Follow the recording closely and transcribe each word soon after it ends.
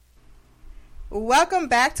Welcome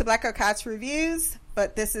back to Black Girl Couch Reviews,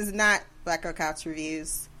 but this is not Black Girl Couch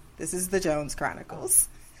Reviews. This is the Jones Chronicles.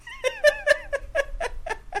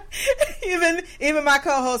 Even my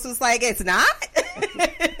co-host was like, it's not?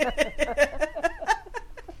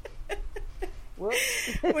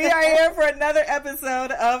 We are here for another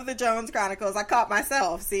episode of the Jones Chronicles. I caught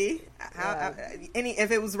myself, see?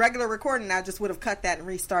 If it was regular recording, I just would have cut that and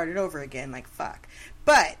restarted over again, like, fuck.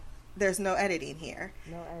 But there's no editing here.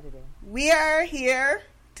 No editing. We are here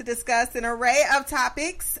to discuss an array of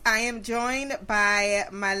topics. I am joined by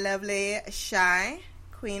my lovely Shy,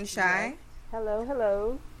 Queen Shy. Yes.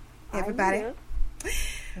 Hello. Everybody.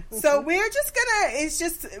 So we're just gonna, it's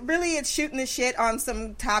shooting the shit on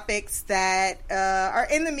some topics that are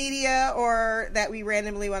in the media or that we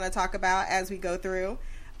randomly want to talk about as we go through.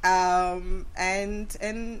 And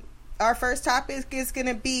our first topic is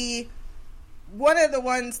gonna be one of the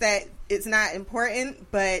ones that it's not important,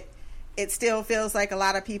 but it still feels like a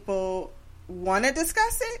lot of people want to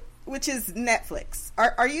discuss it, which is Netflix.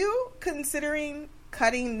 Are you considering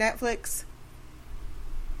cutting Netflix?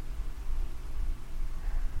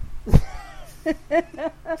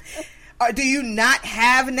 Or do you not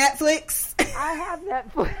have Netflix? I have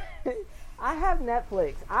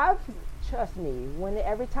Netflix. Trust me,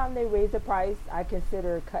 every time they raise the price, I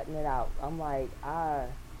consider cutting it out. I'm like,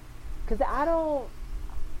 because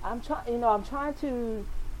I'm trying to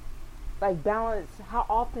like balance how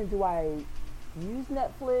often do I use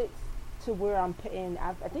Netflix to where I'm paying.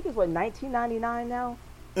 I think it's $19.99 now.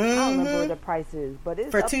 I don't remember what the price is, but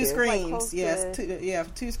it's for up two there. screens. It's like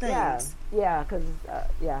For two screens. Yeah, because I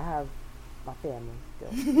have my family still.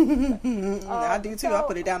 I do too. I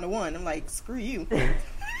put it down to one. I'm like, screw you.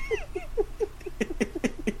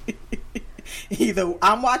 Either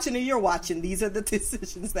I'm watching or you're watching. These are the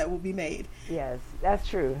decisions that will be made. Yes, that's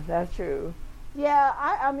true. Yeah,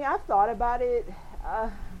 I've thought about it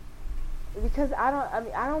because I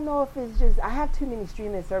don't know if it's just I have too many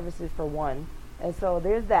streaming services for one. And so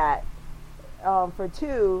there's that. For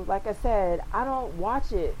two, like I said, I don't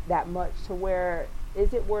watch it that much to where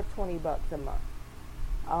is it worth $20 a month?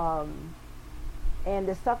 And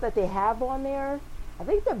the stuff that they have on there, I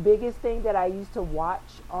think the biggest thing that I used to watch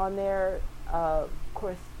on there, of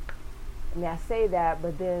course, I say that,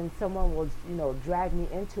 but then someone will, drag me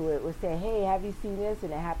into it, would say, hey, have you seen this?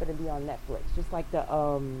 And it happened to be on Netflix. Just like the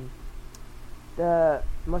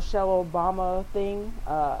Michelle Obama thing.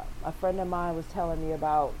 A friend of mine was telling me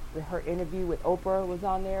about her interview with Oprah was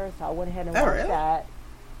on there, so I went ahead and watched that.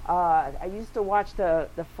 I used to watch the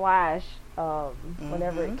Flash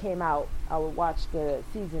whenever it came out. I would watch the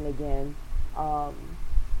season again.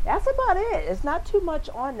 That's about it. It's not too much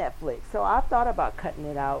on Netflix, so I've thought about cutting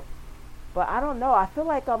it out, but I don't know. I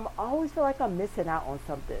always feel like I'm missing out on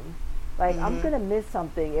something. Like I'm gonna miss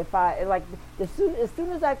something if I as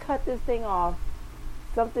soon as I cut this thing off,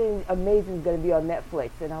 something amazing is gonna be on Netflix,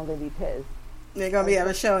 and I'm gonna be pissed. They're gonna be on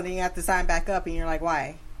a show, and then you have to sign back up, and you're like,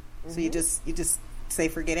 why? So you just say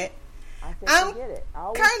forget it. I say forget it. I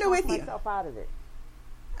always kind of with you. Myself out of it.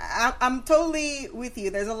 I'm totally with you.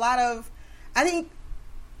 There's a lot of, I think,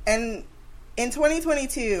 and in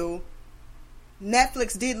 2022.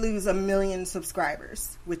 Netflix did lose 1 million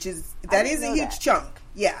subscribers, which is a huge chunk.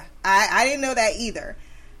 Yeah, I didn't know that either.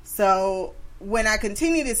 So when I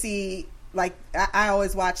continue to see, like, I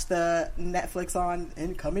always watch the Netflix on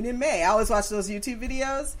and coming in May. I always watch those YouTube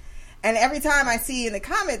videos, and every time I see in the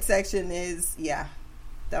comment section is,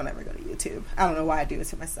 don't ever go to YouTube. I don't know why I do it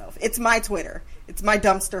to myself. It's my Twitter. It's my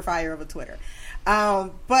dumpster fire of a Twitter.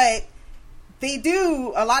 But they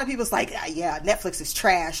do, a lot of people's like, yeah, Netflix is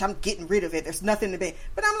trash. I'm getting rid of it. There's nothing to be.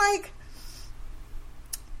 But I'm like,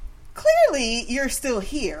 clearly you're still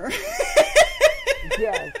here.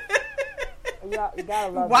 Yes. You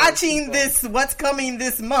gotta love watching this, what's coming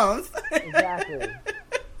this month. Exactly.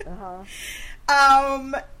 Uh-huh.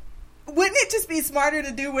 Wouldn't it just be smarter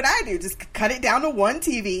to do what I do? Just cut it down to one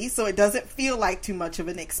TV so it doesn't feel like too much of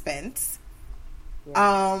an expense.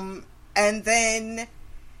 Yeah. And then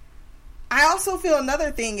I also feel another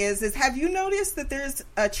thing is have you noticed that there's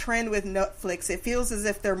a trend with Netflix? It feels as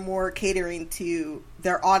if they're more catering to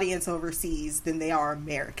their audience overseas than they are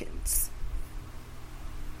Americans.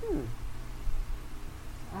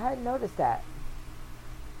 I hadn't noticed that.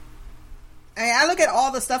 I look at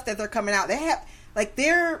all the stuff that they're coming out. They have, like,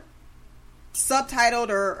 their subtitled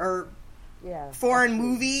or foreign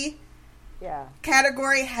movie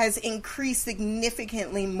category has increased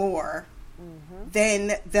significantly more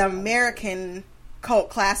than the American cult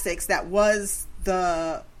classics that was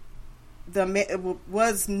was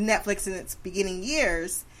Netflix in its beginning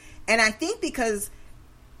years. And I think because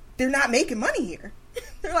they're not making money here.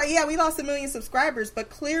 They're like, yeah, we lost 1 million subscribers, but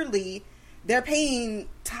clearly they're paying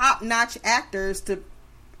top-notch actors to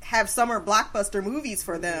have summer blockbuster movies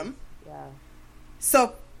for them. Yeah.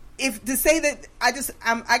 So if to say that, I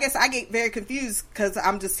guess I get very confused because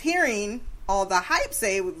I'm just hearing all the hype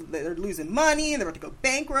say they're losing money and they're about to go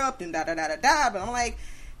bankrupt and da-da-da-da-da, but I'm like,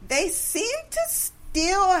 they seem to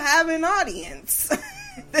still have an audience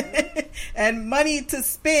and money to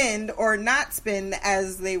spend or not spend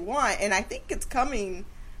as they want, and I think it's coming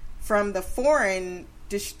from the foreign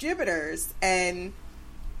distributors. And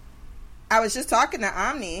I was just talking to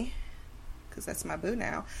Omni, because that's my boo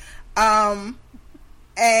now,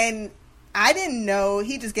 and I didn't know,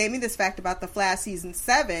 he just gave me this fact about The Flash season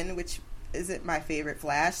 7, which isn't my favorite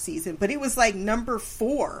Flash season, but it was like number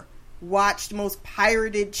 4 watched most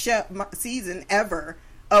pirated season ever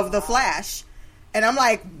of The Flash. And I'm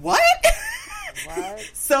like, what?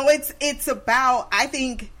 So it's about, I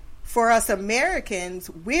think for us Americans,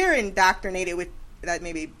 we're indoctrinated with, that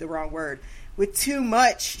may be the wrong word, with too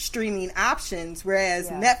much streaming options, whereas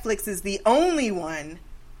Netflix is the only one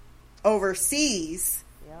overseas.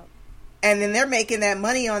 Yep. And then they're making that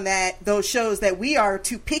money on those shows that we are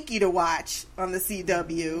too picky to watch on the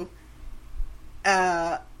CW.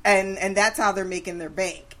 And that's how they're making their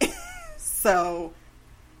bank. So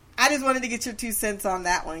I just wanted to get your 2 cents on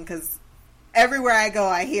that one, because everywhere I go,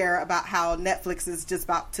 I hear about how Netflix is just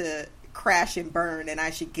about to crash and burn, and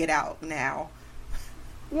I should get out now.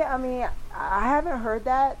 Yeah, I mean, I haven't heard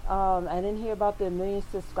that. I didn't hear about the 1 million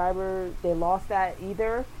subscribers. They lost that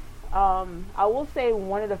either. I will say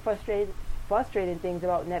one of the frustrating things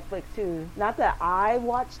about Netflix too, not that I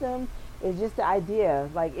watch them, is just the idea.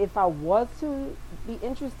 Like, if I was to be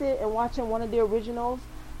interested in watching one of the originals,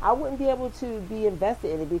 I wouldn't be able to be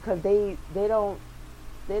invested in it because they don't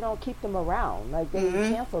keep them around. Like, they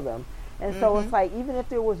cancel them. And so it's like, even if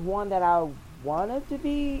there was one that I wanted to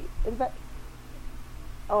be invested,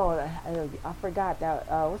 I forgot that.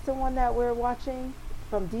 What's the one that we're watching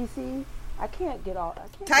from DC? I can't get off.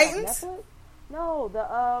 Titans? Get off Netflix. No,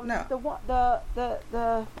 the one,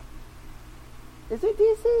 the. Is it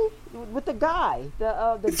DC with the guy,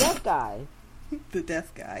 the deaf guy? The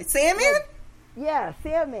deaf guy, Sandman. Yeah,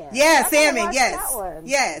 Sandman. Yeah, Sandman.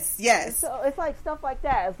 Yes, yes. So it's like stuff like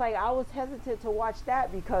that. It's like I was hesitant to watch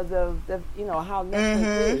that because of the, how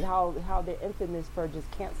Netflix is, how they're infamous for just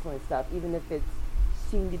canceling stuff, even if it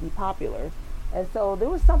seemed to be popular. And so there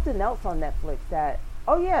was something else on Netflix that,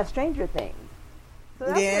 Stranger Things. So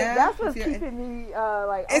that's what's keeping me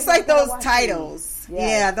like. It's like those titles.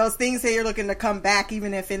 Yeah, those things that you're looking to come back,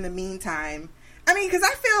 even if in the meantime. I mean, because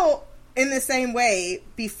I feel in the same way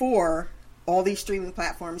before all these streaming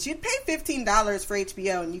platforms. You'd pay $15 for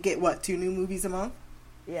HBO and you get, 2 new movies a month?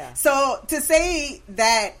 Yeah. So to say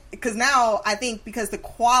that, because now I think because the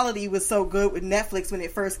quality was so good with Netflix when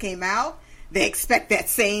it first came out, they expect that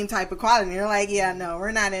same type of quality. And you're like, yeah, no,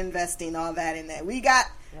 we're not investing all that in that. We got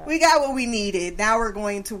what we needed. Now we're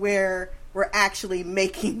going to where we're actually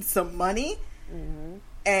making some money. Mm-hmm.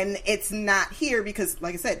 And it's not here because,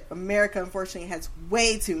 like I said, America, unfortunately, has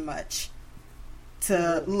way too much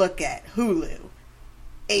to look at. Hulu,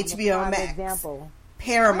 HBO Max,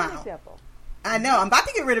 Paramount. I know. I'm about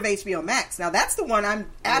to get rid of HBO Max. Now, that's the one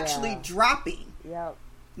I'm actually dropping. Yep.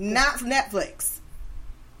 Not Netflix.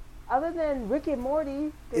 Other than Rick and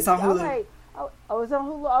Morty. It's on Hulu. Like, it's on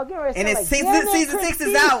Hulu. I'll get rid of it. And season 6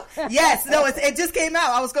 is out. Yes. No, it just came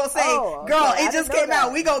out. I was going to say, it just came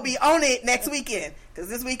out. We going to be on it next weekend. Because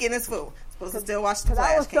this weekend is full. Supposed to still watch The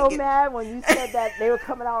Flash. I was so mad when you said that they were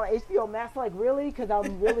coming out on HBO Max. Like, really? Because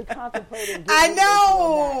I'm really contemplating. I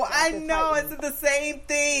know. It's the same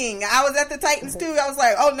thing. I was at the Titans too. I was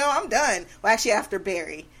like, oh no, I'm done. Well, actually, after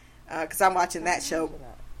Barry, because I'm watching that show.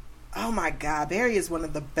 Oh my God, Barry is one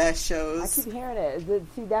of the best shows. I keep hearing it.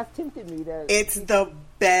 See, that's tempted me. It's the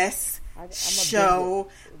best show.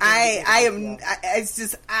 I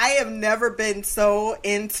have never been so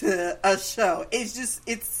into a show. It's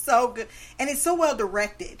so good, and it's so well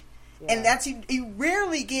directed. Yeah. And that's you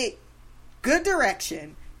rarely get good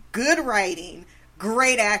direction, good writing,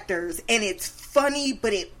 great actors, and it's funny,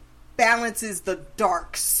 but it balances the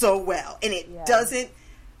dark so well, and it doesn't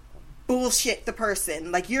bullshit the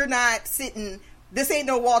person. Like, you're not sitting, this ain't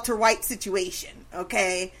no Walter White situation,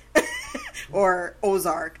 okay? Or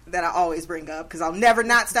Ozark that I always bring up because I'll never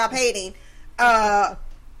not stop hating.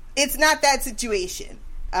 It's not that situation.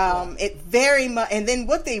 It very much, and then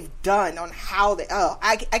what they've done on how they,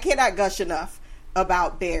 I cannot gush enough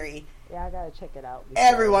about Barry. Yeah, I gotta check it out.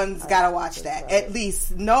 Everyone's gotta watch that. At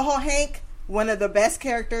least NoHo Hank, one of the best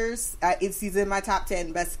characters. He's in my top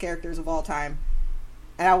 10 best characters of all time.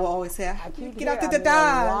 And I will always say, I keep get out of the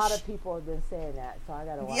Dodge. A lot of people have been saying that, so I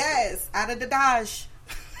gotta watch it. Out of the Dodge.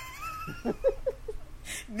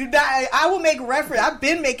 I will make reference. I've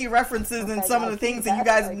been making references in some of the things, and you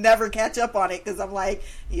guys never catch up on it because I'm like,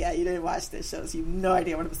 yeah, you didn't watch this show, so you have no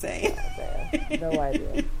idea what I'm saying. No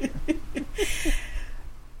idea.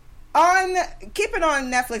 Keep it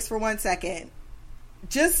on Netflix for 1 second,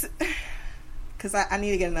 just because I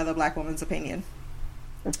need to get another black woman's opinion.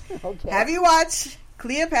 Okay. Have you watched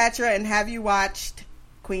Cleopatra and have you watched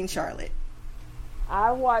Queen Charlotte?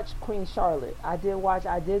 I watched Queen Charlotte. I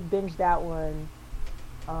did binge that one.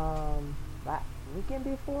 Weekend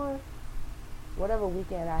before, whatever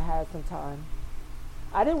weekend I had some time.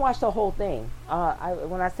 I didn't watch the whole thing.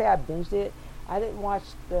 When I say I binged it, I didn't watch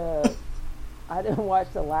the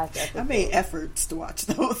last episode. I made efforts to watch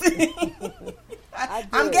the whole thing.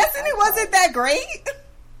 I'm guessing it wasn't that great.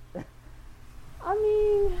 I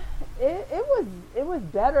mean, it was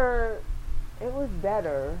better. It was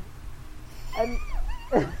better. And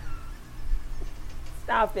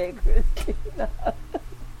stop it, Christina.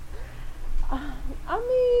 I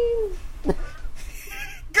mean,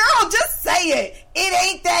 girl, just say it. It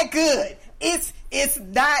ain't that good. It's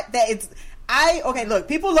not that. Okay, look,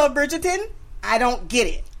 people love Bridgerton. I don't get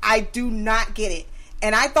it. I do not get it.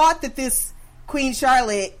 And I thought that this Queen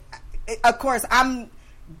Charlotte, of course, I'm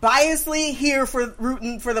biasly here for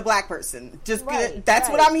rooting for the black person. That's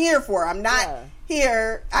what I'm here for. I'm not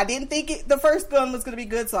here. I didn't think the first one was going to be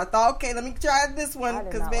good, so I thought, okay, let me try this one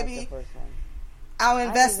because maybe I'll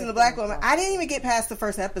invest in the black woman. I didn't even get past the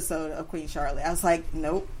first episode of Queen Charlotte. I was like,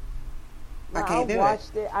 nope, I can't do it. I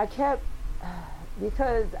watched it. I kept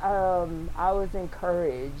because I was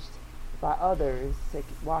encouraged by others to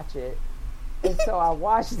watch it, and so I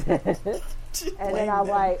watched it. And then I'm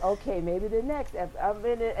like, okay, maybe the next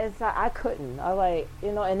episode. And so I couldn't. I like,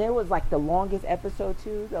 and it was like the longest episode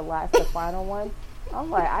too, the final one.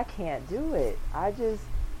 I'm like, I can't do it. I'm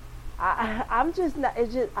just not.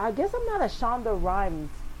 It's just. I guess I'm not a Shonda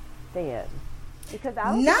Rhimes fan because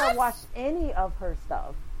I don't think I watched any of her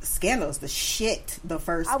stuff. Scandal's the shit. The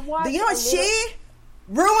first. I watched. She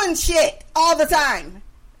ruined shit all the time.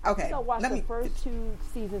 Okay, I watched the first 2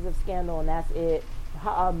 seasons of Scandal, and that's it.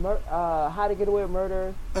 How to Get Away with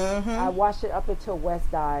Murder. Mm-hmm. I watched it up until Wes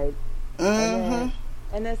died. Mm-hmm.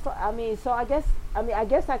 And then I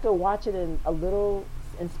guess I could watch it in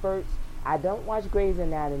spurts. I don't watch Grey's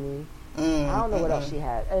Anatomy. Mm-hmm. I don't know what else she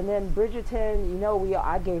had. And then Bridgerton,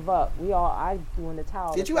 I gave up. I threw in the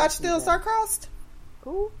towel. Did you watch Still Star-Crossed?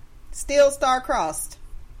 Who? Still Star-Crossed.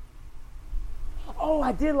 Oh,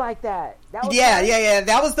 I did like that. That was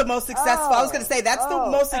That was the most successful. I was going to say that's the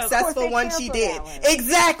most successful one she did.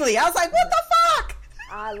 Exactly. I was like, what the fuck?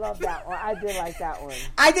 I love that one. I did like that one.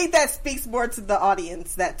 I think that speaks more to the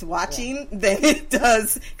audience that's watching than it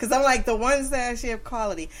does, because I'm like, the ones that actually have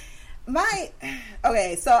quality.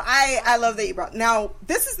 Okay, so I love that you brought. Now,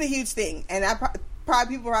 this is the huge thing, and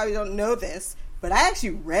people probably don't know this, but I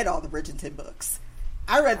actually read all the Bridgerton books.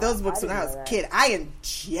 I read those books when I was a kid. I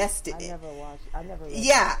ingested it. I never read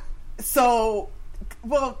Yeah. So,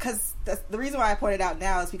 because the reason why I point it out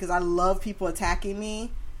now is because I love people attacking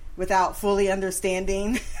me without fully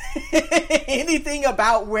understanding anything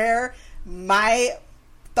about where my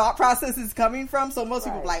thought process is coming from. So most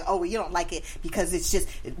people are like, oh, well, you don't like it because it's just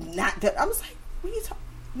not good. I was like, what are you talking?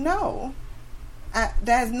 No. That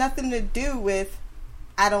has nothing to do with,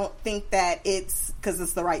 I don't think that it's because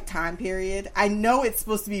it's the right time period. I know it's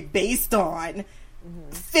supposed to be based on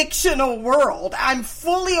fictional world. I'm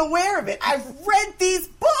fully aware of it. I've read these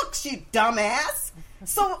books, you dumbass.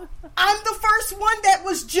 So I'm the first one that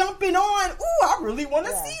was jumping on. Ooh, I really want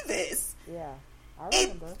to see this. Yeah,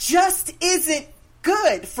 it just isn't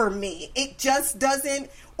good for me. It just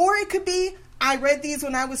doesn't. Or it could be, I read these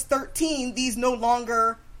when I was 13. These no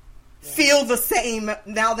longer feel the same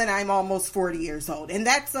now that I'm almost 40 years old. And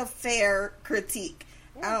that's a fair critique.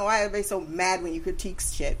 I don't know why everybody's so mad when you critique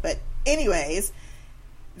shit. But anyways,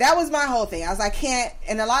 that was my whole thing. I was like, can't.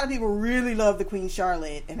 And a lot of people really love the Queen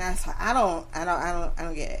Charlotte. And I was like, I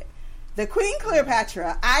don't get it. The Queen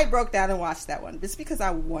Cleopatra, I broke down and watched that one just because I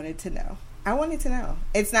wanted to know.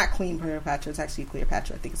 It's not Queen Cleopatra. It's actually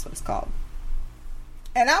Cleopatra. I think it's what it's called.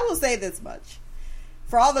 And I will say this much.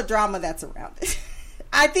 For all the drama that's around it.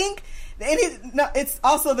 I think it's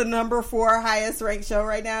also the number 4 highest ranked show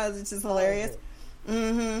right now. It's just hilarious.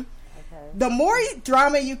 Mm-hmm. Okay. The more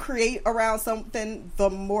drama you create around something, the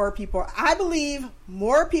more people. I believe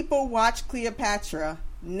more people watch Cleopatra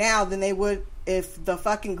now than they would if the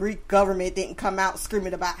fucking Greek government didn't come out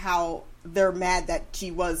screaming about how they're mad that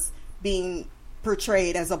she was being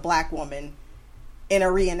portrayed as a black woman in a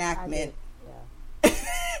reenactment.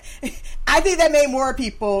 I think that made more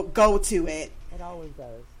people go to it. It always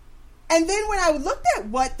does. And then when I looked at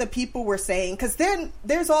what the people were saying, because then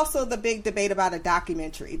there's also the big debate about a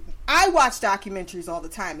documentary. I watch documentaries all the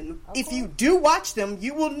time, and if you do watch them,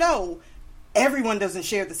 you will know everyone doesn't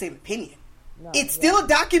share the same opinion. No, it's still a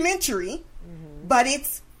documentary, but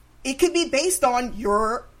it could be based on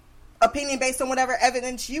your opinion, based on whatever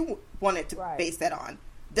evidence you wanted to base that on.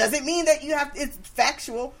 Doesn't mean that it's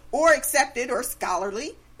factual or accepted or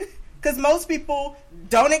scholarly. Because most people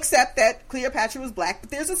don't accept that Cleopatra was black, but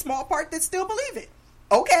there's a small part that still believe it.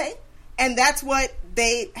 Okay. And that's what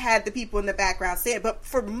they had the people in the background saying. But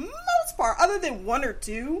for most part, other than one or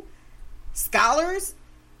two scholars,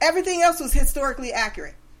 everything else was historically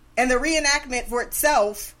accurate. And the reenactment for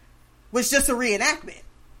itself was just a reenactment.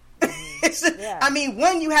 I mean,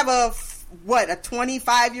 when you have a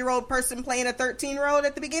 25-year-old person playing a 13-year-old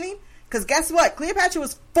at the beginning? Because guess what? Cleopatra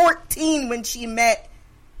was 14 when she met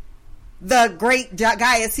the great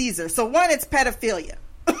Gaius Caesar. So one, it's pedophilia.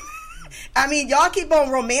 I mean, y'all keep on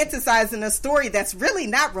romanticizing a story that's really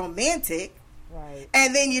not romantic. Right.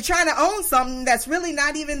 And then you're trying to own something that's really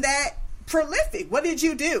not even that prolific. What did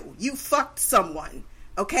you do? You fucked someone.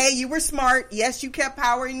 Okay? You were smart. Yes, you kept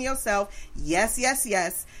power in yourself. Yes, yes,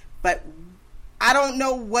 yes. But I don't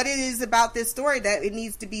know what it is about this story that it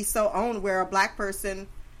needs to be so owned where a black person...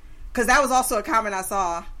 Because that was also a comment I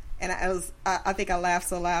saw, and I think I laughed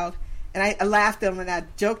so loud. And I laughed at them and I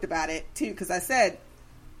joked about it too, because I said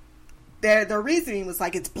their reasoning was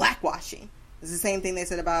like it's blackwashing. It's the same thing they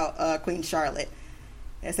said about Queen Charlotte.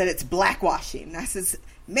 They said it's blackwashing. And I said,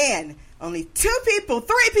 man, only 3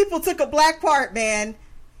 people took a black part, man.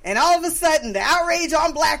 And all of a sudden, the outrage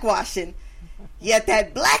on blackwashing. Yet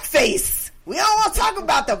that blackface, we don't want to talk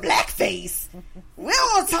about the blackface. We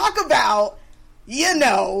don't want to talk about,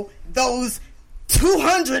 those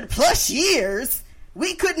 200 plus years.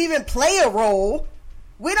 We couldn't even play a role.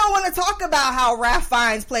 We don't want to talk about how Ralph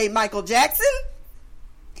Fiennes played Michael Jackson.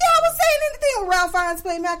 Y'all was saying anything when Ralph Fiennes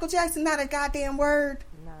played Michael Jackson? Not a goddamn word.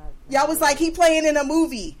 Y'all was like, he playing in a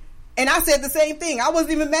movie. And I said the same thing. I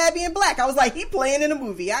wasn't even mad being black. I was like, he playing in a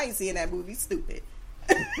movie. I ain't seeing that movie. Stupid.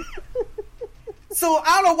 So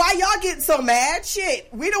I don't know why y'all getting so mad. Shit.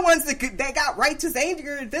 We the ones that got righteous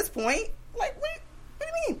anger at this point. Like, what do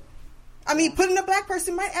you mean? I mean, putting a black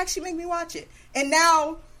person might actually make me watch it. And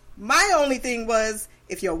now, my only thing was,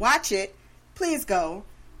 if you'll watch it, please go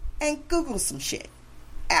and Google some shit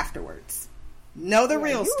afterwards. Know the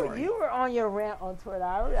real story. You were on your rant on Twitter.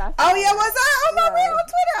 Was I on my rant on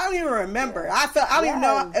Twitter? I don't even remember. I don't even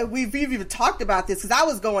know we've even talked about this, because I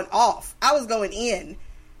was going off. I was going in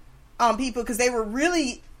on people because they were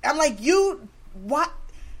really... I'm like, what?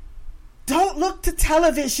 Don't look to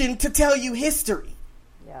television to tell you history.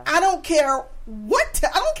 Yeah. I don't care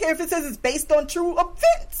I don't care if it says it's based on true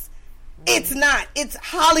events. It's not. It's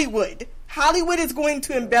Hollywood. Hollywood is going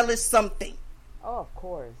to embellish something. Oh, of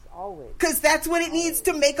course. Always. Because that's what it needs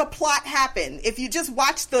to make a plot happen. If you just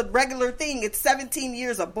watch the regular thing, it's 17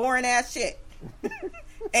 years of boring ass shit.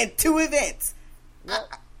 And 2 events.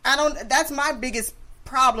 Yep. I don't... That's my biggest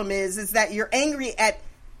problem is that you're angry at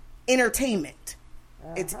entertainment.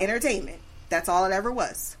 It's entertainment. That's all it ever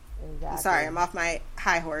was. Exactly. I'm sorry, I'm off my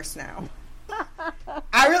high horse now.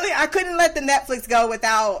 I couldn't let the Netflix go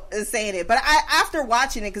without saying it. But after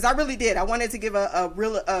watching it, because I really did, I wanted to give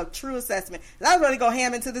a true assessment. And I was going to go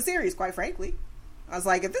ham into the series, quite frankly. I was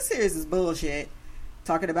like, if this series is bullshit,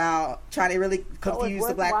 talking about trying to really confuse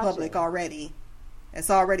the black public already. It's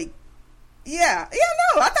already... Yeah,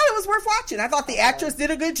 no, I thought it was worth watching. I thought the actress did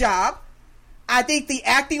a good job. I think the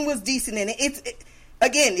acting was decent in it.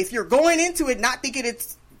 Again, if you're going into it not thinking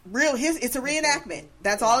it's real, it's a reenactment.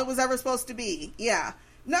 That's all it was ever supposed to be. Yeah.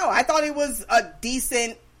 No, I thought it was a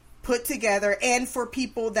decent put together, and for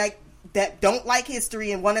people that don't like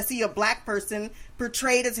history and want to see a black person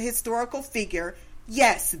portrayed as a historical figure,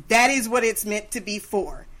 yes, that is what it's meant to be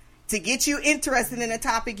for. To get you interested in a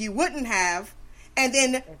topic you wouldn't have, and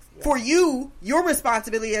then for you, your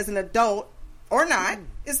responsibility as an adult, or not,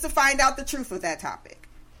 is to find out the truth of that topic.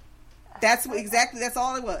 That's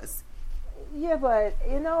all it was. Yeah, but,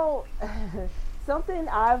 something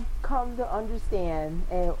I've come to understand,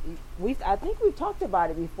 and I think we've talked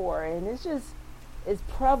about it before, and it's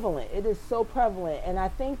prevalent. It is so prevalent. And I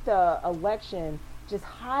think the election just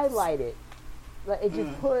highlighted, it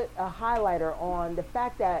just put a highlighter on the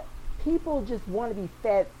fact that people just want to be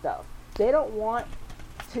fed stuff. They don't want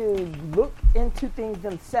to look into things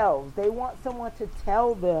themselves. They want someone to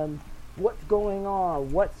tell them what's going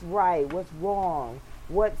on, what's right, what's wrong,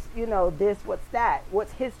 what's, this, what's that,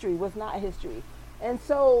 what's history, what's not history. And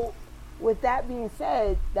so with that being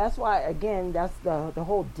said, that's why, again, that's the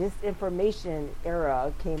whole disinformation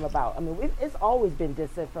era came about. I mean, it's always been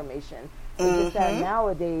disinformation. It's just that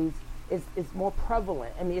nowadays it's more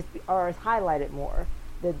prevalent. I mean, it's highlighted more.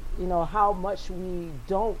 That, you know, how much we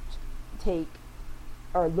don't take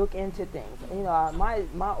or look into things. You know,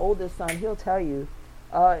 my oldest son, he'll tell you,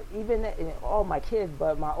 even all my kids,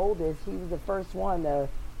 but my oldest, he was the first one to,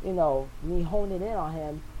 you know, me honing in on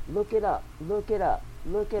him. Look it up. Look it up.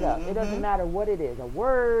 Look it up. It doesn't matter what it is, a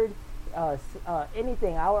word,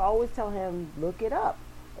 anything. I would always tell him, look it up,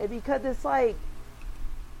 and because it's like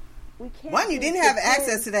we can't. One, you didn't have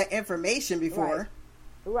access to that information before.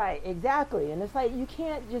 Right, exactly, and it's like you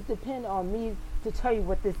can't just depend on me to tell you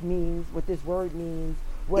what this means, what this word means,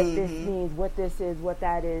 what this means, what this is, what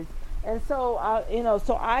that is. And so, you know,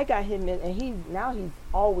 so I got him in, and he's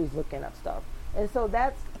always looking up stuff. And so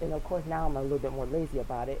that's, and of course now I'm a little bit more lazy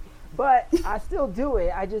about it, but I still do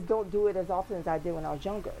it. I just don't do it as often as I did when I was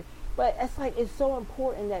younger. But it's like, it's so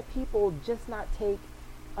important that people just not take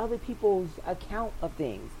other people's account of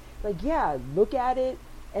things. Like, yeah, look at it,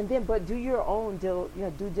 and then, but do your own due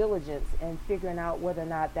diligence and figuring out whether or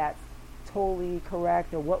not that's totally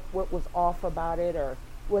correct, or what was off about it, or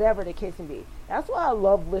whatever the case may be. That's why I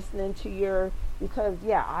love listening to because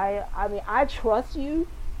yeah, I mean, I trust you,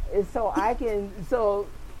 and so so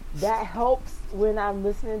that helps when I'm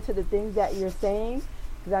listening to the things that you're saying,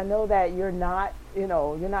 because I know that you're not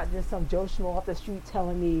just some Joe Schmo off the street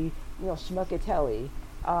telling me, you know, schmuckatelli.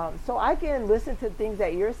 So I can listen to things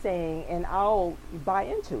that you're saying, and I'll buy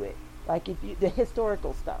into it, like the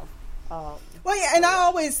historical stuff. Well, yeah, and I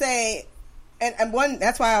always say, and one,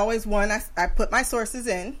 that's why I put my sources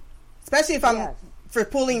in, especially if I'm for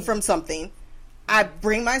pulling from something. I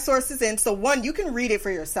bring my sources in, so one, you can read it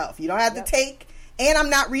for yourself. You don't have to take, and I'm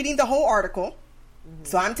not reading the whole article,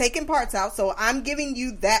 so I'm taking parts out. So I'm giving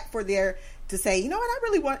you that for there to say, you know what, I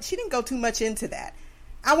really want. She didn't go too much into that.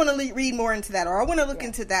 I want to read more into that, or I want to look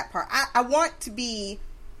into that part. I want to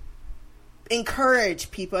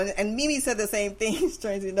encourage people, and Mimi said the same thing,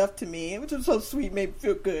 strangely enough, to me, which was so sweet, made me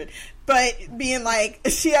feel good. But being like,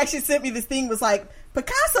 she actually sent me this thing, was like,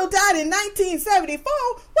 Picasso died in 1974.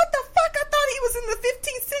 What the fuck? I thought he was in the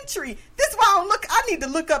 15th century. This is why I need to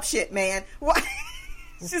look up shit, man. Why?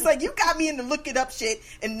 She's like, you got me into looking up shit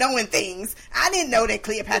and knowing things. I didn't know that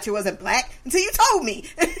Cleopatra wasn't black until you told me.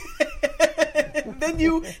 Then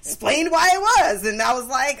you explained why it was, and I was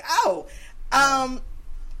like, oh.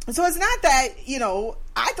 So it's not that, you know,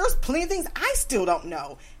 there's plenty of things I still don't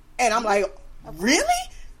know. And I'm like, really?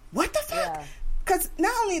 What the fuck? Because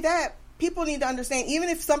not only that, people need to understand, even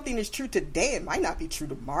if something is true today, it might not be true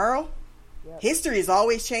tomorrow. History is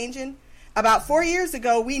always changing. About 4 years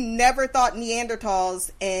ago, we never thought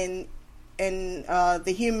Neanderthals and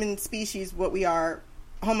the human species, what we are,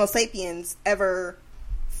 Homo sapiens, ever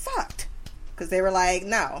fucked. Because they were like,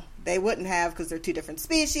 no, they wouldn't have, because they're two different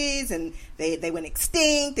species, and they went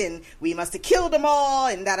extinct, and we must have killed them all,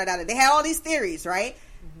 and da-da-da-da. They had all these theories, right?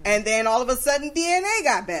 And then all of a sudden, DNA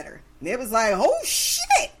got better. And it was like, oh,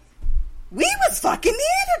 shit! We was fucking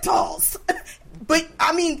Neanderthals! But,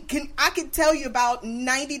 I mean, I could tell you about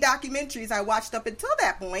 90 documentaries I watched up until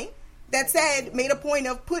that point that made a point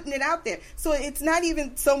of putting it out there. So it's not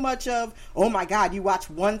even so much of, oh my God, you watch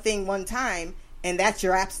one thing one time, and that's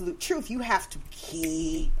your absolute truth. You have to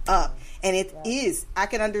keep up. And it is. I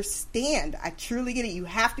can understand. I truly get it. You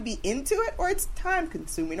have to be into it, or it's time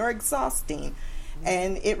consuming or exhausting.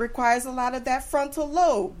 And it requires a lot of that frontal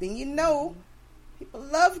lobe. And you know, people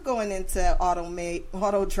love going into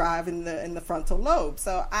auto drive in the frontal lobe.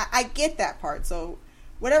 So I get that part. So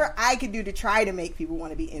whatever I can do to try to make people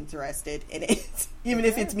want to be interested in it, even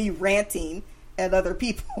if it's me ranting at other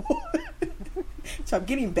people. So I'm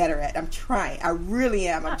getting better at it. I'm trying. I really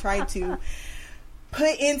am. I'm trying to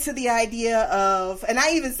put into the idea of, and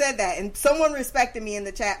I even said that, and someone respected me in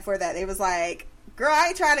the chat for that. It was like, girl, I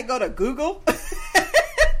ain't trying to go to Google. Because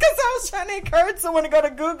I was trying to encourage someone to go to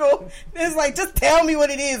Google. It's like, just tell me what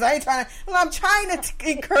it is. I ain't trying to, well, I'm trying to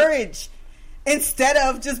encourage instead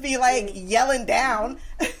of just be like yelling down.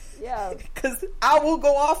 Yeah. Because I will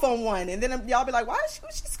go off on one, and then y'all be like,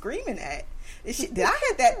 who's she screaming at? I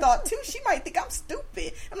had that thought too. She might think I'm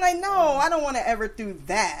stupid. I'm like, no, I don't want to ever do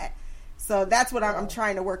that. So that's what I'm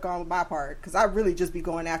trying to work on with my part, because I really just be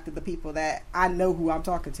going after the people that I know who I'm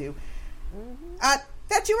talking to.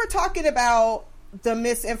 That you were talking about the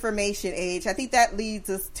misinformation age, I think that leads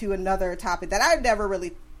us to another topic that I've never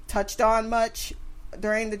really touched on much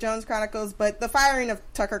during the Jones Chronicles, but the firing of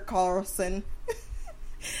Tucker Carlson.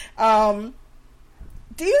 Do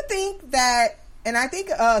you think that And I think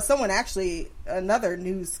someone actually, another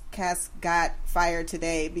newscast got fired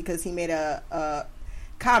today because he made a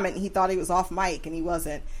comment. He thought he was off mic and he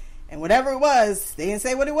wasn't. And whatever it was, they didn't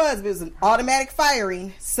say what it was, but it was an automatic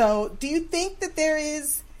firing. So do you think that there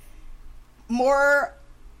is more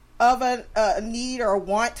of a need or a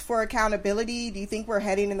want for accountability? Do you think we're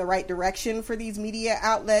heading in the right direction for these media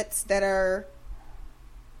outlets that are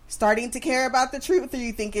starting to care about the truth? Or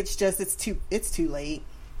you think it's too late?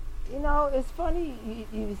 You know, it's funny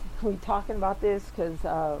we talking about this because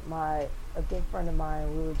a good friend of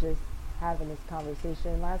mine, we were just having this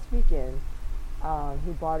conversation last weekend.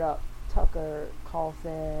 He brought up Tucker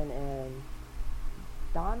Carlson and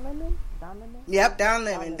Don Lemon. Yep, Don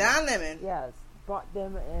Lemon. Yes, brought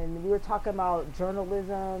them, and we were talking about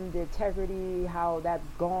journalism, the integrity, how that's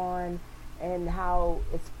gone, and how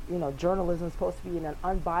it's, journalism is supposed to be an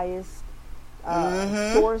unbiased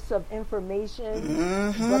source of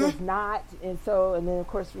information, but it's not. And then of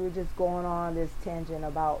course we were just going on this tangent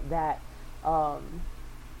about that. I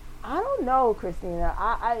don't know, Christina.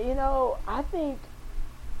 I think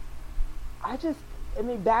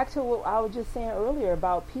back to what I was just saying earlier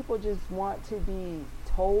about people just want to be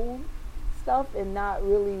told stuff and not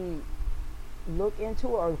really look into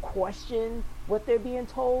it or question what they're being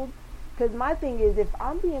told. Because my thing is, if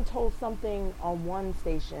I'm being told something on one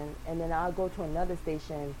station and then I'll go to another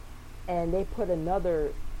station and they put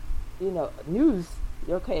another, news,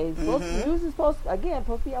 okay, news is supposed to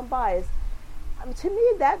be unbiased. To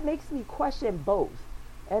me, that makes me question both.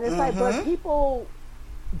 And it's like, but people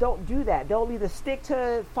don't do that. They'll either stick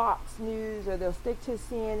to Fox News or they'll stick to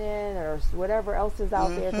CNN or whatever else is out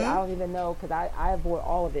there. Cause I don't even know, because I avoid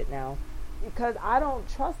all of it now because I don't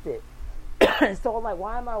trust it. So I'm like,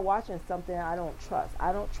 why am I watching something I don't trust?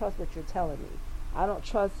 I don't trust what you're telling me. I don't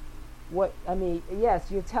trust yes,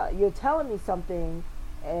 you're telling me something,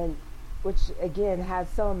 and which again has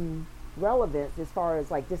some relevance as far as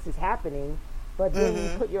like this is happening, but then you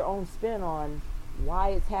put your own spin on why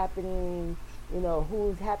it's happening,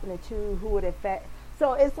 who's happening to, who would affect.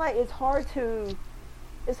 So it's like I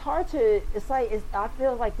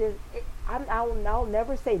feel like this. I'll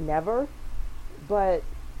never say never, but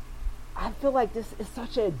I feel like this is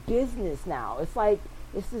such a business now. It's like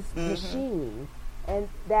it's this machine, and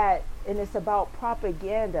it's about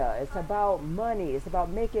propaganda. It's about money. It's about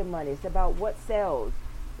making money. It's about what sells.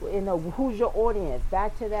 Who's your audience?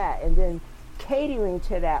 Back to that, and then catering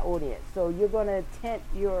to that audience. So you're going to tint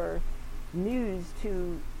your news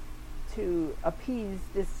to appease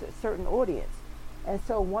this certain audience. And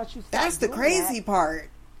so once you start, that's the crazy part.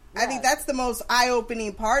 Yes. I think that's the most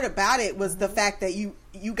eye-opening part about it was the fact that you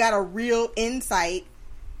got a real insight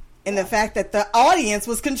in the fact that the audience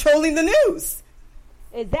was controlling the news.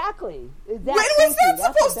 Exactly. When was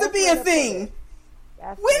that supposed to be a thing?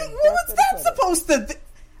 When was that supposed to?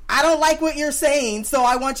 I don't like what you're saying, so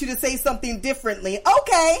I want you to say something differently.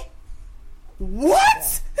 Okay.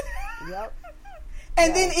 What? Yeah. Yep.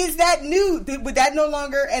 And then is that new? Would that no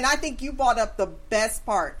longer? And I think you brought up the best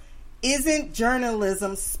part. Isn't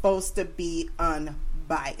journalism supposed to be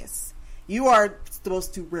unbiased? You are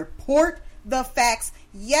supposed to report the facts.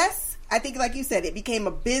 Yes, I think like you said, it became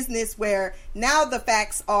a business where now the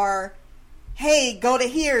facts are, hey, go to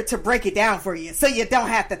here to break it down for you so you don't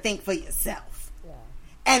have to think for yourself. Yeah.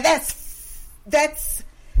 And that's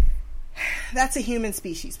a human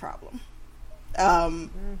species problem.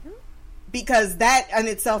 Because that in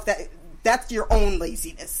itself, that's your own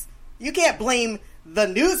laziness. You can't blame the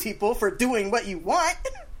news people for doing what you want.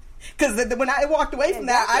 Because when I walked away from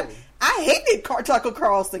that, I hated Tucker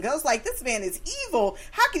Carlson. I was like, this man is evil.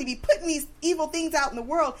 How can he be putting these evil things out in the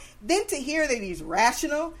world? Then to hear that he's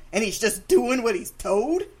rational and he's just doing what he's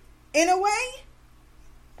told in a way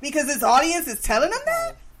because his audience is telling him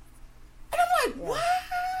that. And I'm like, what?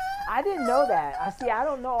 I didn't know that. I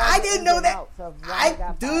don't know. I didn't know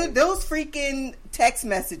that. Dude, those freaking text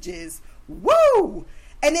messages. Woo!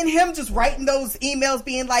 And then him just writing those emails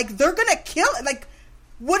being like, they're going to kill it. Like,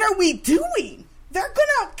 what are we doing? They're going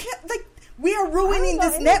to kill, like, we are ruining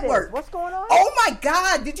this network. What's going on? Oh my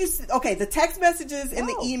God. Did you see? Okay, the text messages and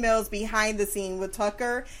the emails behind the scene with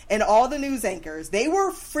Tucker and all the news anchors, they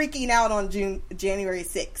were freaking out on January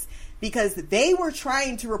 6th because they were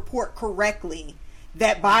trying to report correctly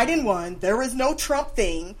that Biden won. There was no Trump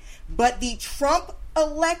thing, but the Trump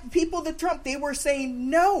they were saying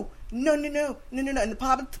no. And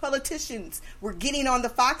the politicians were getting on the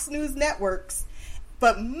Fox News networks,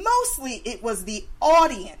 but mostly it was the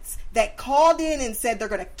audience that called in and said they're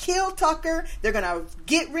going to kill Tucker, they're going to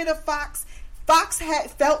get rid of Fox. Fox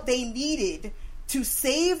felt they needed to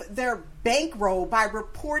save their bankroll by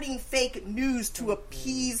reporting fake news to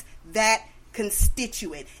appease that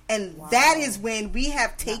constituent. And that is when we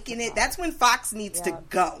have taken it. That's when Fox needs to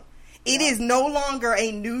go. It is no longer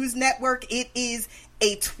a news network. It is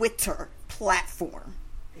a Twitter platform.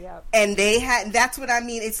 Yep. And that's what I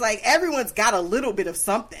mean. It's like everyone's got a little bit of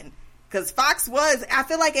something. Because Fox was, I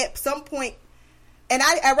feel like at some point, and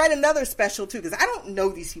I read another special too, because I don't know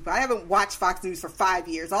these people. I haven't watched Fox News for 5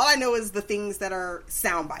 years. All I know is the things that are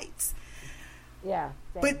sound bites. Yeah.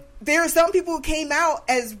 Same. But there are some people who came out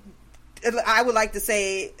as, I would like to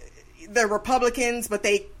say, they're Republicans, but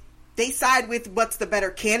they side with what's the better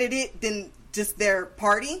candidate than just their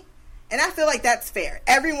party. And I feel like that's fair.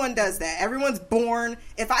 Everyone does that. Everyone's born.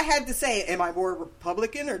 If I had to say, am I more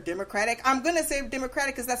Republican or Democratic? I'm going to say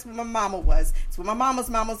Democratic because that's what my mama was. It's what my mama's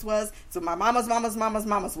mama's was. It's what my mama's mama's mama's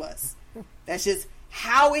mama's was. That's just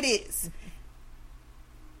how it is.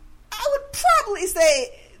 I would probably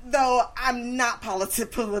say, though, I'm not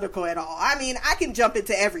political at all. I mean, I can jump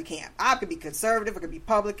into every camp. I could be conservative. I could be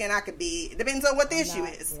Republican. It depends on what the issue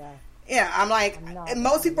is. Yeah, I'm like,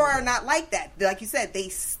 most people are not like that. Like you said, they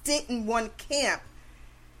sit in one camp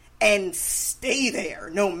and stay there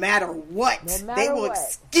no matter what. They will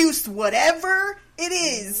excuse whatever it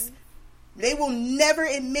is. Mm-hmm. They will never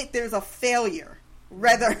admit there's a failure,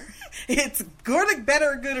 whether it's good or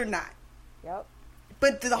better or good or not. Yep.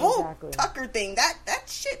 But the whole Tucker thing, that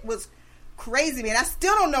shit was crazy, man. I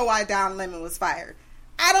still don't know why Don Lemon was fired.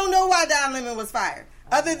 I don't know why Don Lemon was fired,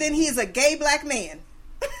 other than he's a gay black man.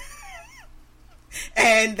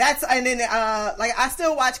 And then I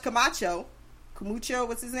still watch Camacho,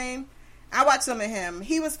 what's his name? I watch some of him.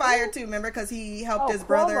 He was fired too, remember, because he helped his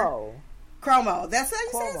brother. Chromo. That's how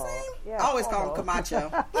you say his name? Yeah, I always call him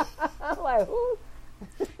Camacho. I'm like, who?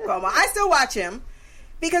 Chromo. I still watch him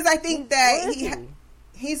because I think that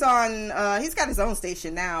he's on, he's got his own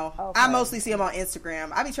station now. Okay. I mostly see him on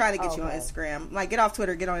Instagram. I be trying to get you on Instagram. Like, get off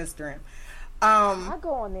Twitter, get on Instagram. I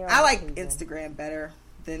go on there. I like Instagram better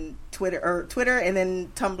than Twitter, and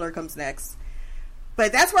then Tumblr comes next.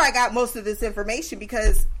 But that's where I got most of this information,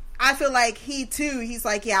 because I feel like he's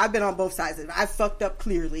like, yeah, I've been on both sides of it. I fucked up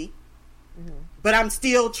clearly, but I'm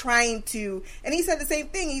still trying to. And he said the same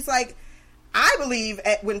thing. He's like, I believe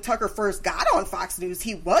when Tucker first got on Fox News,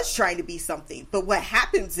 he was trying to be something. But what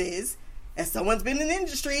happens is, as someone's been in the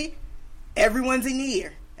industry, everyone's in the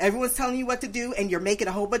ear. Everyone's telling you what to do, and you're making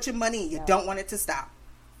a whole bunch of money, and you don't want it to stop.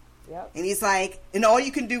 Yep. And he's like, and all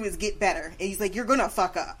you can do is get better. And he's like, you're gonna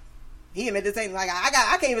fuck up. He admitted saying, like,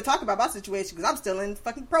 I can't even talk about my situation because I'm still in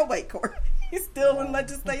fucking probate court. He's still in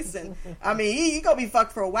legislation. I mean, he gonna be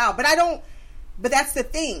fucked for a while. But but that's the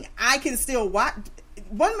thing. I can still watch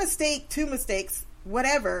one mistake, two mistakes,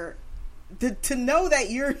 whatever. To know that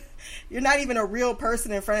you're not even a real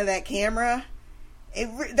person in front of that camera.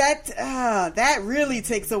 That really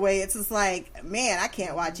takes away. It's just like, man, I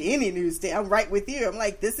can't watch any news. I'm right with you. I'm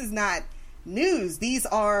like, this is not news. These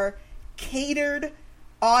are catered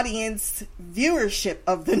audience viewership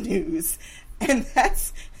of the news, and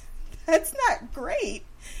that's not great.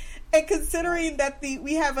 And considering that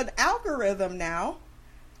we have an algorithm now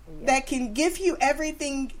that can give you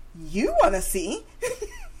everything you want to see.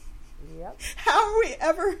 Yep. How are we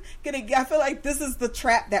ever gonna I feel like this is the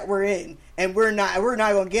trap that we're in, and we're not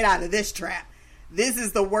gonna get out of this trap. This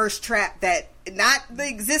is the worst trap, that not the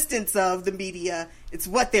existence of the media, it's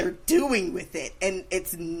what they're doing with it. And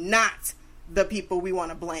it's not the people we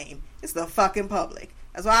want to blame, it's the fucking public.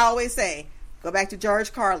 That's why I always say, go back to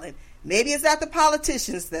George Carlin, maybe it's not the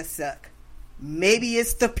politicians that suck, maybe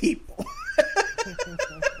it's the people.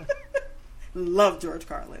 Love George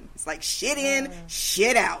Carlin. It's like shit in,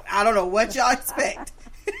 shit out. I don't know what y'all expect.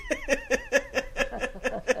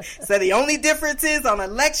 So the only difference is on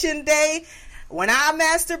election day, when I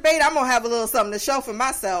masturbate, I'm going to have a little something to show for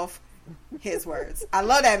myself. His words. I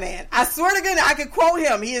love that man. I swear to goodness, I could quote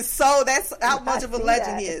him. He is that's how much of a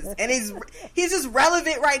legend he is. And he's just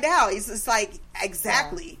relevant right now. He's just like,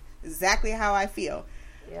 exactly how I feel.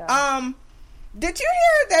 Yeah. Did you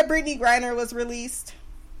hear that Brittany Griner was released?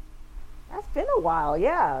 That's been a while,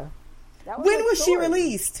 yeah. When was she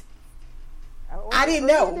released? I didn't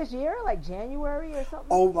know. This year, like January or something?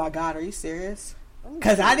 Oh my God, are you serious?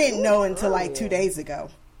 Because I didn't know until like 2 days ago.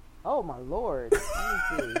 Oh my Lord. Let me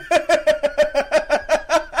see.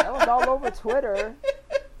 That was all over Twitter.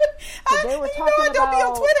 They were talking about. Don't be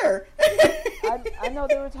on Twitter. I know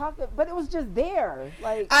they were talking, but it was just there.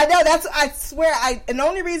 Like, I know, I swear, and the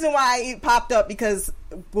only reason why it popped up, because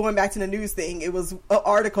going back to the news thing, it was an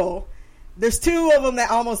article. There's two of them that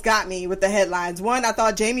almost got me with the headlines. One, I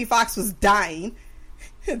thought Jamie Foxx was dying.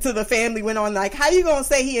 So the family went on like, how you gonna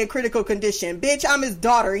say he in critical condition? Bitch, I'm his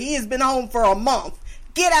daughter. He has been home for a month.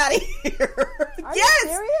 Get out of here. Are you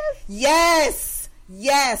serious? Yes.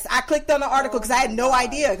 I clicked on the article because I had no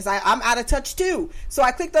idea, because I'm out of touch too. So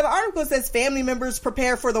I clicked on the article that says family members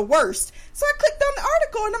prepare for the worst. So I clicked on the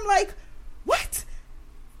article and I'm like, what?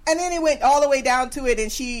 And then it went all the way down to it,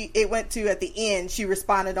 and it went to, at the end, she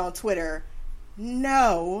responded on Twitter,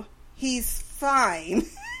 no, he's fine.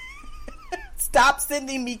 Stop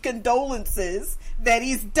sending me condolences that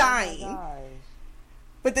he's dying. Oh,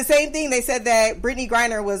 but the same thing, they said that Brittany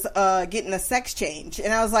Griner was getting a sex change.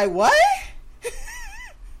 And I was like, what?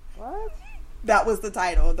 What? That was the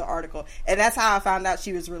title of the article. And that's how I found out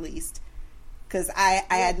she was released. Because I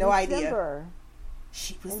had no idea.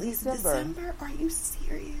 She was released in December? Are you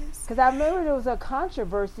serious? Because I remember there was a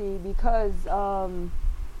controversy because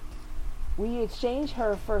we exchanged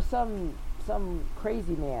her for some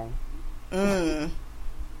crazy man.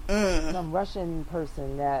 Some Russian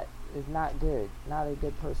person that is not good. Not a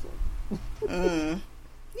good person.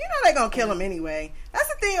 You know they're going to kill him anyway. That's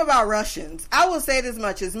the thing about Russians. I will say this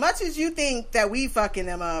much. As much as you think that we fucking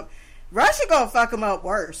them up, Russia going to fuck them up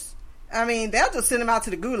worse. I mean, they'll just send them out to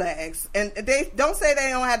the gulags. And they don't say they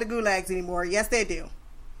don't have the gulags anymore. Yes, they do.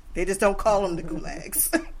 They just don't call them the gulags.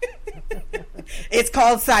 It's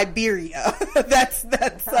called Siberia. That's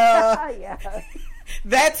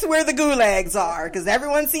that's where the gulags are, because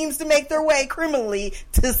everyone seems to make their way criminally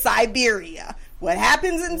to Siberia. What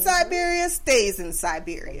happens in Siberia stays in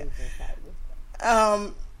Siberia.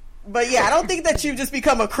 But yeah, I don't think that you just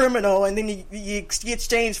become a criminal and then you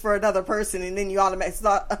exchange for another person and then you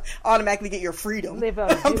automatically get your freedom.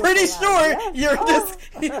 I'm pretty sure you're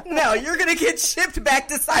you're going to get shipped back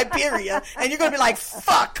to Siberia and you're going to be like,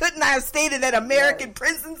 fuck, couldn't I have stayed in that American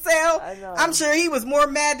prison cell? I'm sure he was more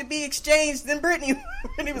mad to be exchanged than Brittany.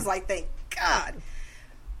 And he was like, thank God.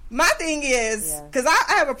 My thing is, because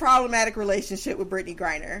I have a problematic relationship with Brittany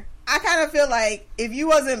Griner. I kind of feel like if you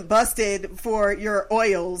wasn't busted for your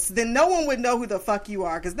oils, then no one would know who the fuck you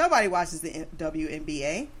are, because nobody watches the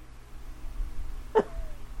WNBA. Don't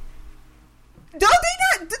they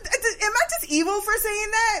not? Am I just evil for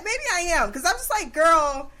saying that? Maybe I am, because I'm just like,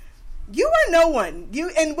 girl, you are no one.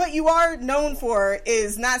 And what you are known for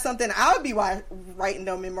is not something I would be writing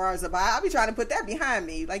no memoirs about. I'll be trying to put that behind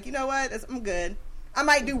me. Like, you know what? I'm good. I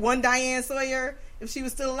might do one Diane Sawyer if she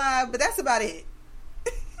was still alive, but that's about it.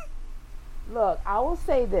 Look, I will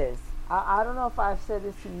say this. I don't know if I've said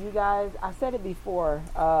this to you guys. I said it before.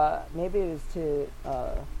 Maybe it was to,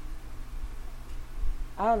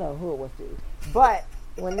 I don't know who it was to. But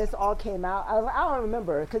when this all came out, I don't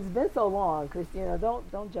remember, because it's been so long, Christina.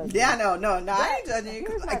 Don't judge me. Yeah, no, I ain't judging you.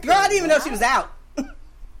 Girl, I didn't even know she was out.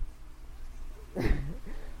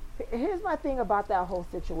 Here's my thing about that whole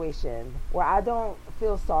situation, where I don't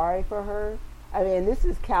feel sorry for her. I mean, this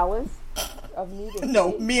is callous of me to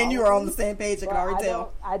no, me and you are on the same page. I can already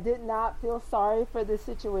tell. I did not feel sorry for this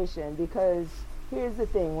situation, because here's the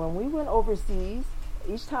thing: when we went overseas,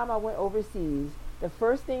 each time I went overseas, the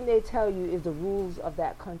first thing they tell you is the rules of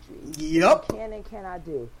that country. Yep. You can and cannot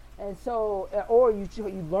do, and so, or you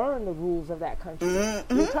learn the rules of that country,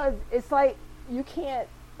 because it's like you can't.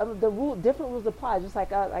 Different rules apply. Just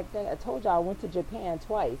like I told you, I went to Japan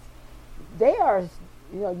twice. They are.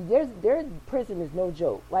 Their prison is no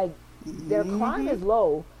joke. Like, their crime is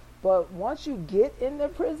low, but once you get in their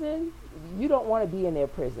prison, you don't want to be in their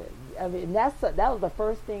prison. I mean, that was the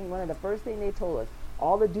first thing. One of the first thing they told us: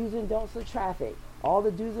 all the do's and don'ts of traffic, all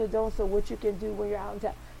the do's and don'ts of what you can do when you're out in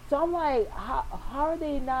town. So I'm like, how are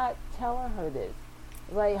they not telling her this?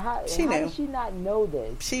 Like, how did she not know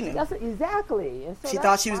this? She knew. Exactly. And so she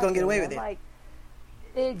thought she was going to get away with it. Like,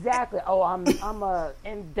 exactly. Oh, I'm a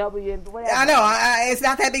NW, whatever. I know. It's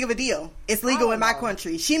not that big of a deal. It's legal in my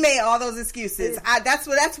country. She made all those excuses. That's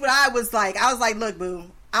what I was like. I was like, look, boo,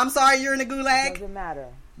 I'm sorry you're in a gulag. Doesn't matter.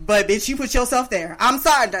 But bitch, you put yourself there. I'm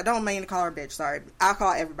sorry. Don't mean to call her bitch. Sorry. I'll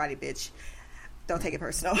call everybody bitch. Don't take it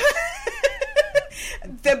personal.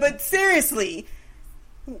 But seriously,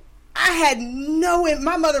 I had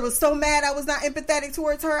my mother was so mad I was not empathetic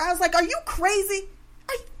towards her. I was like, are you crazy?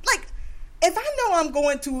 If I know I'm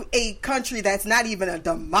going to a country that's not even a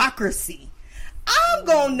democracy, I'm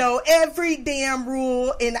going to know every damn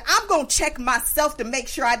rule, and I'm going to check myself to make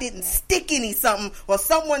sure I didn't stick something or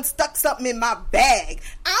someone stuck something in my bag.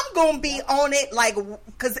 I'm going to be on it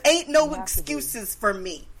because ain't no excuses for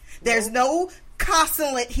me. There's no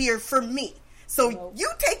consulate here for me. So you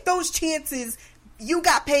take those chances. You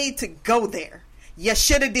got paid to go there. You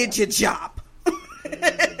should have did your job.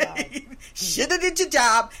 Should have did your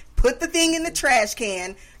job. Put the thing in the trash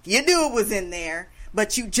can. You knew it was in there,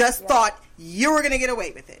 but you just thought you were going to get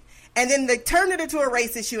away with it. And then they turned it into a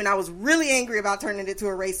race issue, and I was really angry about turning it into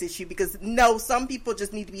a race issue because, some people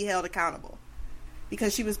just need to be held accountable.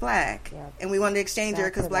 because she was black. Yeah. And we wanted to exchange her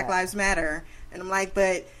because Black Lives Matter. And I'm like,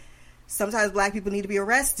 but sometimes black people need to be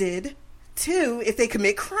arrested, too, if they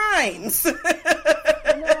commit crimes. You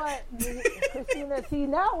know what, Christina, see,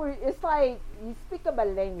 now it's like, you speak about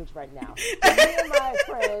language right now. Me and my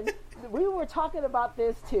friend, we were talking about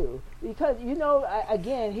this, too. Because, you know,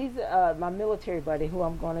 again, he's my military buddy who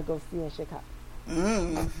I'm going to go see in Chicago.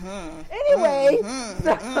 Anyway,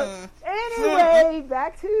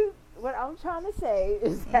 back to what I'm trying to say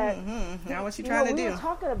is that now what you trying to do? We were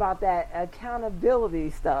talking about that accountability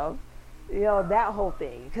stuff, you know, that whole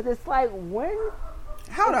thing, because it's like when.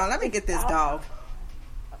 Hold on, let me get this dog.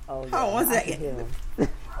 Oh, hold on 1 second.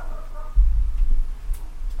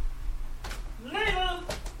 Little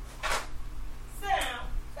Sam,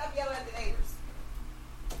 stop yelling at the neighbors.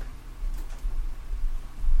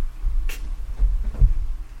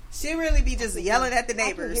 She really be just yelling at the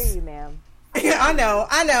neighbors. I can hear you, ma'am. I know.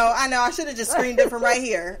 I should have just screamed it from right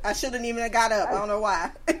here. I shouldn't even have got up. I don't know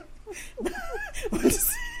why.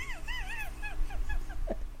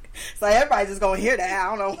 So everybody's just gonna hear that. I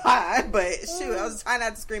don't know why, but shoot, I was trying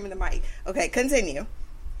not to scream in the mic. Okay, continue.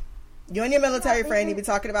 You and your military friend, you be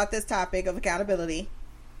talking about this topic of accountability.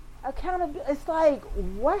 Accountability. It's like,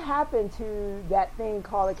 what happened to that thing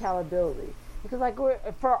called accountability? Because like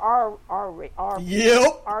for our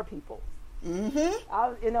people.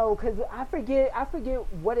 Mm-hmm. You know, because I forget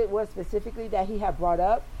what it was specifically that he had brought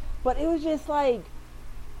up, but it was just like,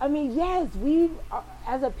 I mean, yes,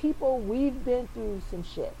 as a people, we've been through some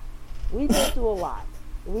shit. We've been through a lot.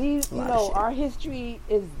 Our history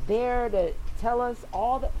is there to tell us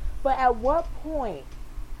all that. But at what point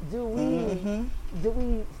do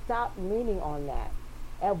we stop leaning on that?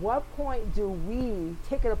 At what point do we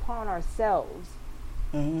take it upon ourselves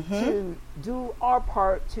to do our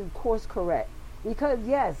part to course correct? Because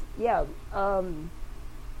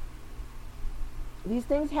these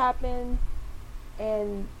things happen,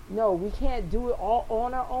 and no, we can't do it all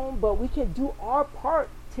on our own, but we can do our part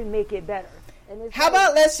to make it better. And how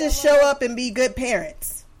about let's just show up and be good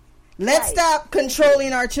parents? Let's stop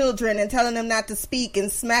controlling our children and telling them not to speak and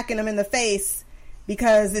smacking them in the face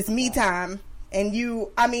because it's me time. And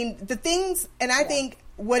the things, and I think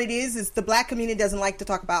what it is the black community doesn't like to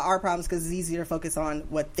talk about our problems because it's easier to focus on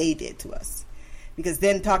what they did to us. Because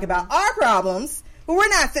then talk about our problems, but we're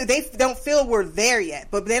not, they don't feel we're there yet,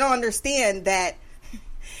 but they don't understand that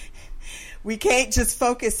we can't just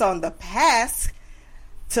focus on the past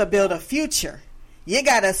to build a future. You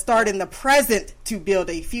got to start in the present to build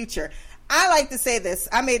a future. I like to say this.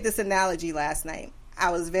 I made this analogy last night.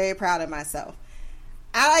 I was very proud of myself.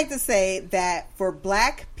 I like to say that for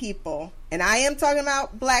black people, and I am talking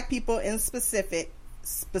about black people in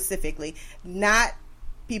specifically, not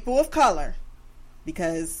people of color,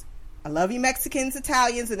 because I love you Mexicans,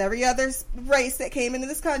 Italians, and every other race that came into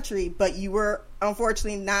this country, but you were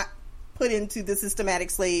unfortunately not put into the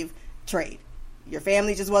systematic slave trade. Your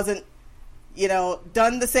family just wasn't,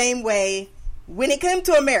 done the same way when it came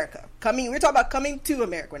to America. We're talking about coming to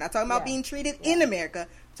America. We're not talking about being treated in America.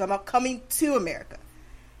 We're talking about coming to America.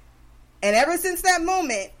 And ever since that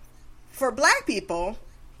moment, for black people,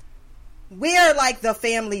 we are like the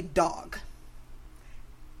family dog.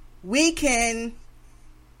 We can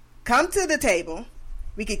come to the table.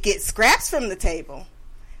 We could get scraps from the table.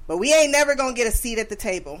 But we ain't never going to get a seat at the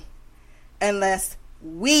table unless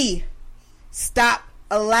we stop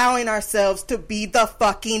allowing ourselves to be the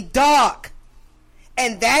fucking dog.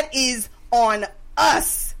 And that is on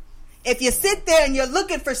us. If you sit there and you're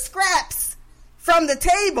looking for scraps from the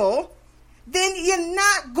table, then you're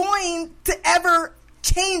not going to ever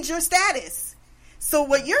change your status. So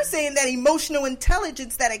what you're saying, that emotional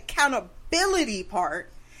intelligence, that accountability part,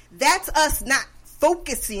 that's us not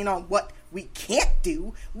focusing on what we can't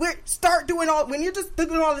do. When you're just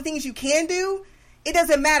doing all the things you can do, it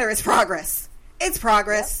doesn't matter. It's progress. It's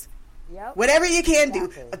progress. Yep. Whatever you can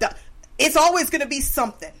do. It's always going to be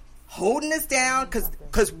something holding us down,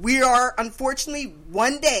 because we are, unfortunately,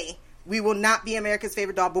 one day we will not be America's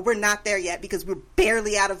favorite dog, but we're not there yet because we're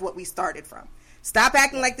barely out of what we started from. Stop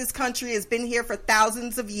acting like this country has been here for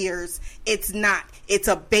thousands of years. It's not. It's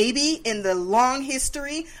a baby in the long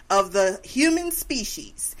history of the human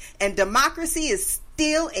species. And democracy is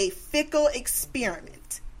still a fickle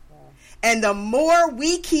experiment. And the more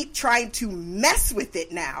we keep trying to mess with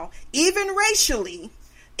it now, even racially,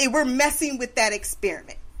 we're messing with that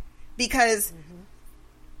experiment. Because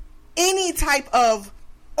any type of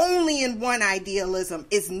only in one idealism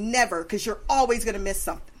is never, because you're always going to miss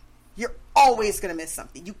something. You're always going to miss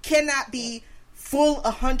something. You cannot be full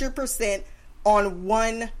 100% on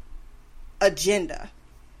one agenda.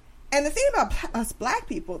 And the thing about us black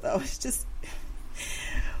people, though, is just,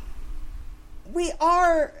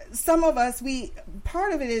 some of us,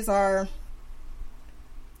 part of it is our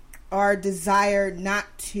desire not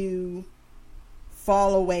to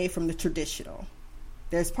fall away from the traditional.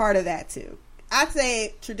 There's part of that too. I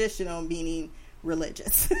say traditional meaning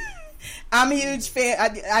religious. I'm a huge fan.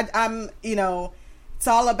 I'm, it's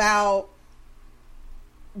all about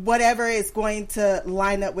whatever is going to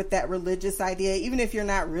line up with that religious idea, even if you're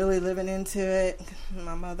not really living into it.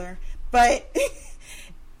 My mother. But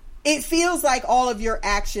it feels like all of your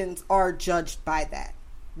actions are judged by that.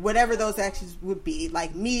 Whatever those actions would be.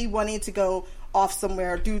 Like me wanting to go off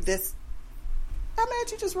somewhere or do this. How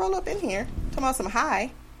mad you just roll up in here? Talking about some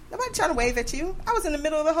hi. Nobody trying to wave at you. I was in the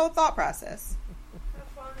middle of the whole thought process.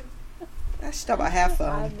 She's talking about have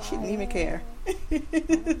fun. She didn't even care.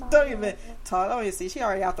 Don't even talk. Don't even see. She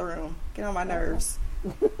already out the room. Get on my nerves.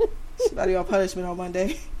 She about to be on punishment on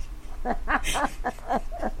Monday.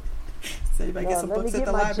 So you better get some books at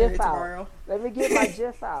the library tomorrow. Let me get my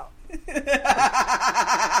GIF out.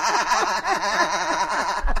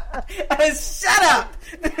 Shut up.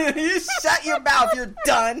 You shut your mouth. You're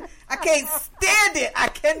done. I can't stand it. I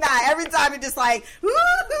cannot. Every time you're just like,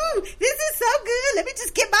 ooh, this is so good. Let me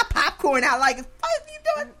just get my popcorn out. Like, what are you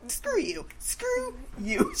doing? Screw you. Screw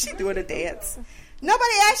you. She doing a dance.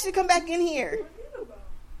 Nobody asked you to come back in here.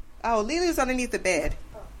 Oh, Lily's underneath the bed.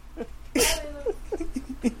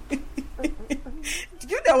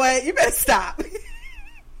 You know what? You better stop.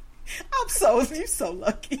 You're so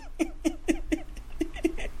lucky.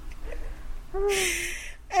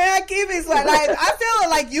 And I keep it like I feel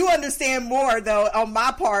like you understand more though on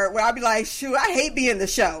my part where I'll be like, shoot, I hate being the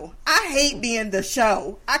show.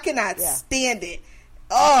 I cannot stand it.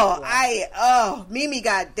 Mimi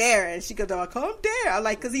got Darren. She goes, come Darren. I'm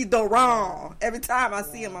like, cause he's Doron. Every time I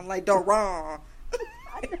see him, I'm like, Doron.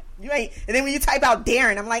 You ain't. And then when you type out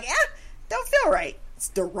Darren, I'm like, don't feel right. It's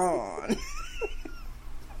Doron.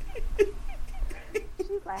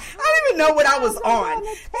 Like, I don't even know what I was on.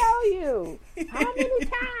 To tell you how many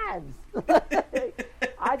times.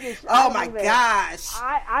 I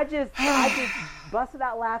just busted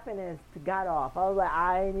out laughing and got off. I was like,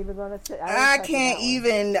 I ain't even gonna sit. I can't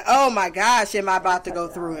even. Oh my gosh, am I about to go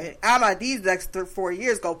through it? These next 4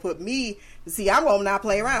 years gonna put me. See, I'm gonna not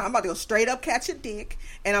play around. I'm about to go straight up catch a dick,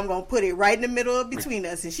 and I'm gonna put it right in the middle of between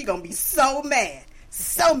us, and she gonna be so mad.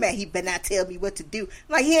 So mad he better not tell me what to do.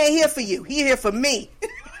 I'm like, he ain't here for you. He here for me.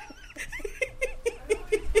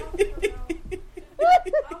 I'll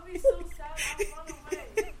be so sad.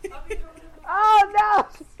 I'll run away. Oh no!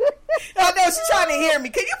 Oh no, she's trying to hear me.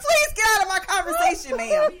 Can you please get out of my conversation,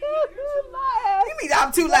 ma'am? You mean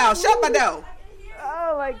I'm too loud? Shut my door.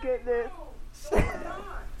 Oh my goodness.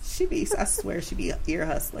 I swear she be ear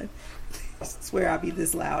hustling. I swear I'll be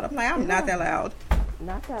this loud. I'm like, I'm not that loud.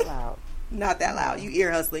 Not that loud. Not that loud. You ear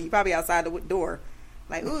hustling. You probably outside the door.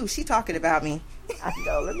 Like, ooh, she talking about me. I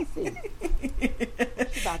know. Let me see.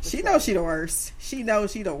 She knows she the worst. She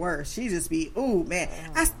knows she the worst. She just be, ooh, man.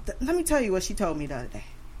 Let me tell you what she told me the other day.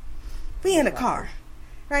 We in the car,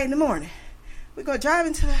 right in the morning. We go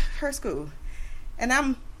driving to her school. And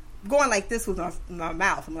I'm going like this with my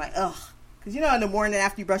mouth. I'm like, ugh. Because in the morning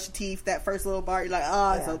after you brush your teeth, that first little bar, you're like,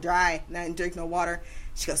 oh, it's so dry. And I didn't drink no water.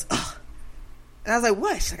 She goes, ugh. And I was like,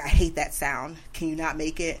 what? She's like, I hate that sound. Can you not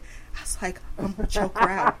make it? I was like, I'm going to choke her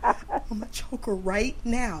out. I'm going to choke her right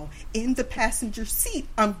now in the passenger seat.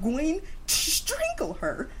 I'm going to strangle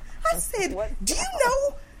her. I said, do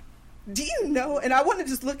you know? And I want to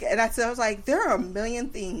just look at it. I was like, there are a million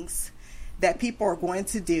things that people are going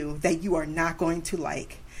to do that you are not going to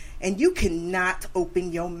like. And you cannot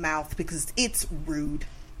open your mouth because it's rude.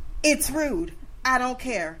 It's rude. I don't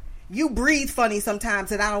care. You breathe funny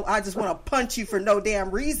sometimes, and I just want to punch you for no damn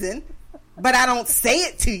reason. But I don't say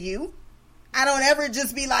it to you. I don't ever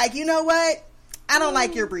just be like, you know what? I don't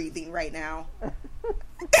like your breathing right now.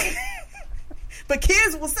 But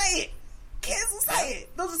kids will say it. Kids will say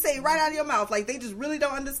it. They'll just say it right out of your mouth. Like, they just really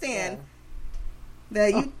don't understand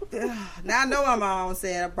that you... Now I know my mom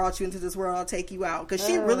said, I brought you into this world, I'll take you out. Because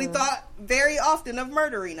she really thought very often of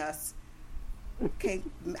murdering us. Okay,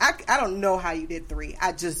 I don't know how you did 3.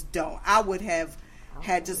 I just don't. I would have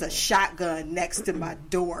had just a shotgun next to my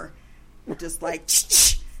door. Just like,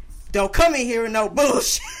 don't come in here with no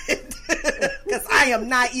bullshit. Because I am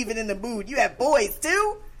not even in the mood. You have boys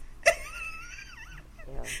too?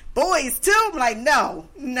 Boys too? I'm like,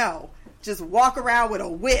 no. Just walk around with a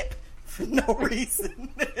whip for no reason.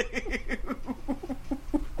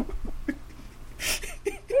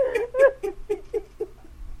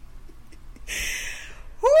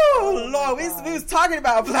 Woo, Lord, we was talking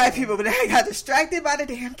about black people, but I got distracted by the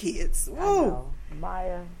damn kids. Woo.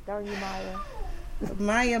 Maya, darn you, Maya.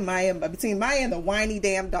 Maya, between Maya and the whiny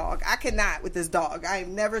damn dog. I cannot with this dog. I have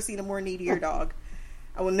never seen a more needier dog.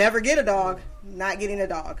 I will never get a dog. Not getting a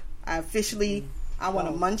dog. I want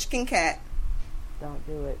a munchkin cat. Don't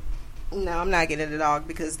do it. No, I'm not getting a dog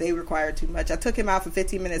because they require too much. I took him out for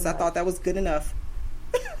 15 minutes. I thought that was good enough.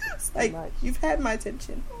 It's like, you've had my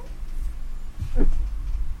attention.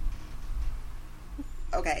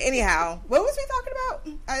 Okay, anyhow, what was we talking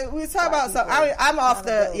about? We was talking about something. I'm off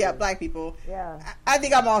black people. Yeah. I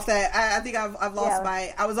think I'm off that. I think I've lost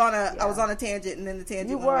my. I was on a tangent, and then the tangent.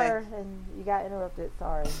 You were, and you got interrupted.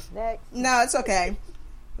 Sorry. Next. No, it's okay.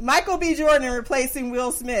 Michael B. Jordan replacing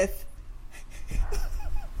Will Smith.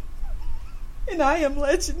 And I Am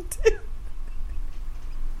Legend too.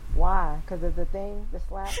 Why? Because of the thing, the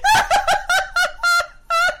slap.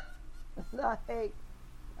 Like,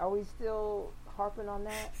 are we still harping on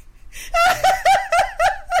that?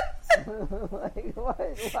 Like,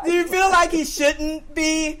 what? Do you feel like he shouldn't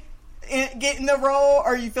be getting the role,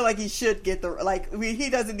 or you feel like he should get the he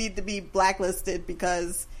doesn't need to be blacklisted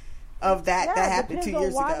because of that happened 2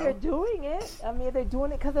 years ago? Why they're doing it? I mean, are they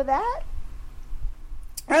doing it because of that?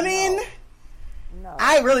 I mean, no.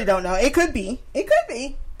 I really don't know. It could be. I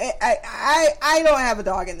don't have a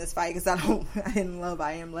dog in this fight because I didn't love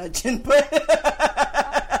I Am Legend, but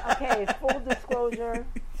okay, full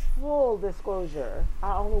disclosure,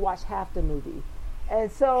 I only watched half the movie, and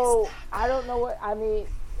so I don't know what I mean.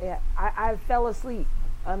 Yeah, I fell asleep.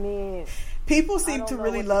 I mean, people seem to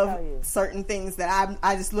really love certain things that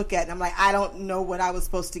I just look at and I'm like, I don't know what I was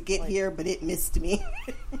supposed to get here, but it missed me.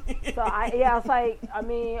 So I was like, I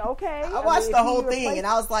mean, okay. I watched the whole thing and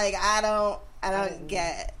I was like, I don't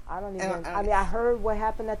get it. I don't even. I mean, I heard what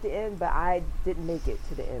happened at the end, but I didn't make it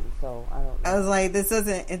to the end, so I don't know. I was like, this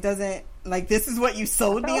is what you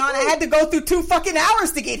sold me on. I had to go through 2 fucking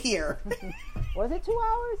hours to get here. Was it 2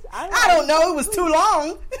 hours? I don't know. It was too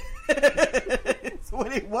long. It's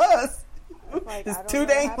what it was. It's too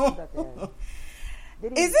dang long.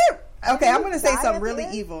 Is it? Okay, I'm going to say something really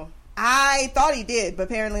evil. I thought he did, but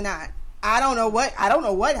apparently not. I don't know what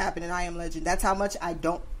happened in I Am Legend. That's how much I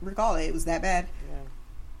don't recall it. It was that bad. Yeah.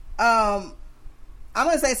 I'm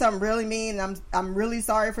going to say something really mean. I'm really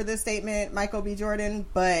sorry for this statement, Michael B. Jordan,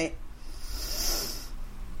 but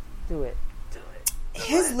do it.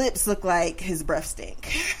 His lips look like his breath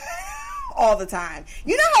stink all the time.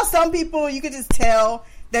 You know how some people, you could just tell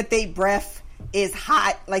that they breath is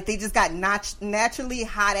hot, like they just got naturally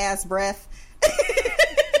hot ass breath.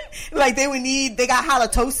 Like they got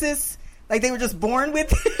halitosis, like they were just born with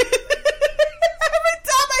it. Every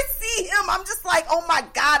time I see him, I'm just like, oh my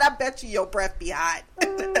God, I bet you your breath be hot.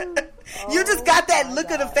 You just got that look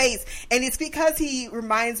of the face. And it's because he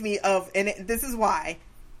reminds me of, this is why,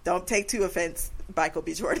 don't take too offense, Michael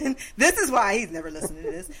B. Jordan. This is why he's never listening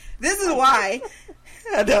to this. This is why,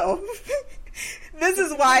 I know. This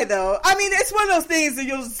is why, though. I mean, it's one of those things that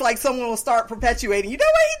you'll just like someone will start perpetuating. You know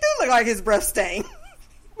what? He do look like his breath stank.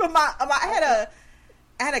 But I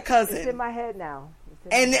had a cousin. It's in my head now.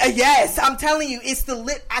 And yes, I'm telling you, it's the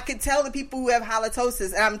lip. I can tell the people who have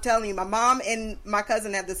halitosis, and I'm telling you, my mom and my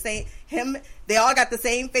cousin have the same. They all got the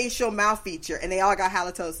same facial mouth feature, and they all got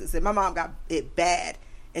halitosis. And my mom got it bad.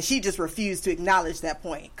 And she just refused to acknowledge that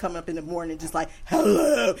point. Come up in the morning just like,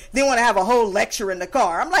 hello. They want to have a whole lecture in the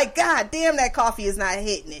car. I'm like, God damn, that coffee is not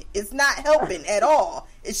hitting it. It's not helping at all.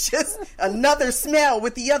 It's just another smell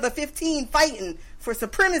with the other 15 fighting for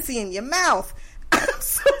supremacy in your mouth. I'm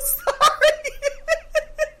so sorry.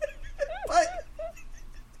 But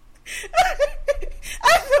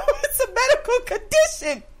I know it's a medical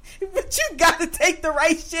condition. But you got to take the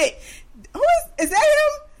right shit. Is that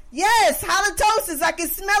him? Yes, halitosis. I can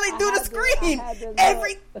smell it through the screen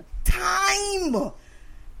every time.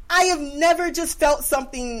 I have never just felt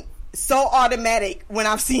something so automatic when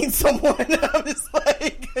I've seen someone. I'm just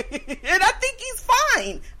like, and I think he's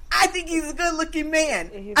fine. I think he's a good-looking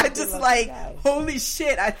man. I just like, holy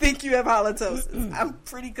shit, I think you have halitosis. I'm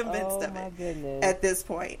pretty convinced of it at this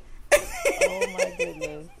point. Oh my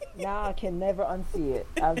goodness. Now I can never unsee it.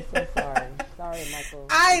 I'm so sorry. Sorry, Michael.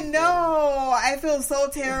 I know. I feel so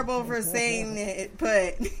terrible for saying it,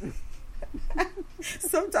 but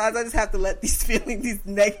sometimes I just have to let these feelings, these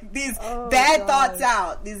bad thoughts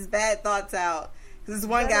out. These bad thoughts out. This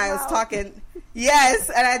one guy was talking. Yes,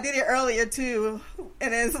 and I did it earlier too.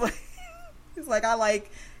 And it's like I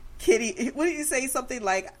like kitty. What did you say? Something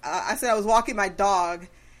like I said I was walking my dog.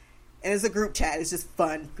 And it's a group chat. It's just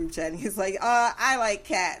fun group chat. And he's like, I like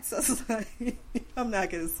cats. I was like, I'm not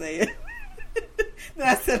going to say it. Then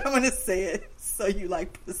I said, I'm going to say it. So you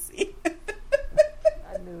like pussy. I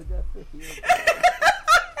knew that's what you were I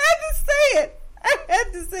had to say it. I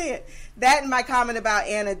had to say it. That and my comment about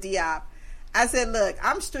Anna Diop. I said, look,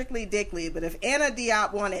 I'm strictly dickly, but if Anna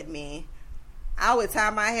Diop wanted me, I would tie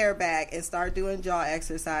my hair back and start doing jaw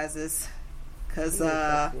exercises. Because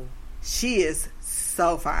she is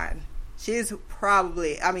so fine. She is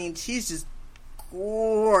probably, I mean, she's just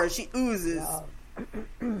gorgeous. She oozes.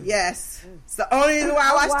 Yes. It's the only reason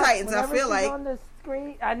why I watch Titans. I feel like. On the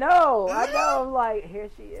screen, I know. I'm like, here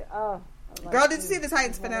she is. Like, girl, did you see the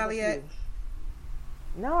Titans finale yet?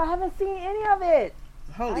 No, I haven't seen any of it.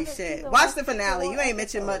 Holy shit. Watch the finale. You ain't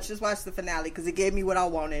mentioned much. Just watch the finale because it gave me what I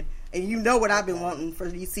wanted. And you know what I've been wanting for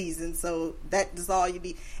these seasons. So that is all you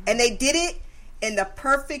need. And they did it in the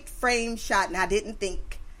perfect frame shot. And I didn't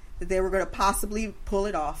think that they were going to possibly pull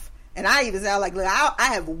it off. And I even said, like, look, I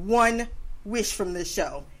have one wish from this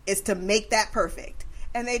show. Is to make that perfect.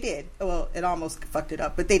 And they did. Well, it almost fucked it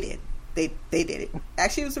up. But they did. They did it.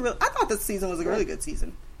 Actually, it was I thought this season was a really good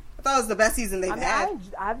season. I thought it was the best season they've had.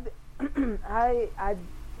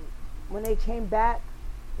 When they came back,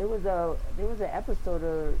 there was an episode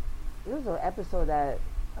that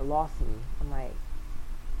lost me. I'm like,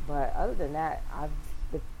 but other than that,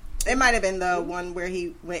 it might have been the one where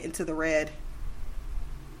he went into the red,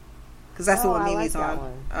 because that's the one Mimi's on.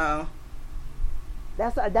 One. Oh,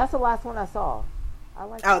 that's the last one I saw. I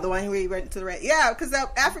like. Oh, the one where he went into the red. Yeah, because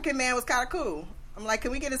that African man was kind of cool. I'm like,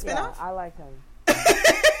 can we get a spinoff? Yeah, I like him.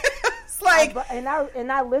 Like,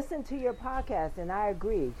 and I listened to your podcast and I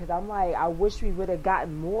agree, because I'm like, I wish we would have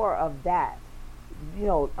gotten more of that, you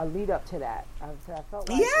know, a lead up to that. I felt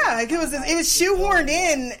like it was shoehorned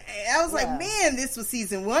in. I was like, man, this was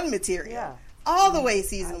season 1 material, all the way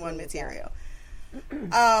season 1 material.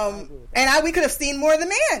 And we could have seen more of the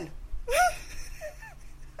man.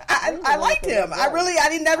 I liked him. I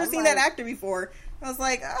didn't never seen that actor before. I was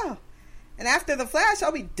like, oh. And after the Flash,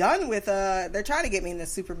 I'll be done with. They're trying to get me into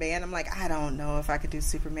Superman. I'm like, I don't know if I could do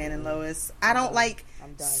Superman and Lois. I don't like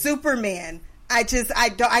Superman.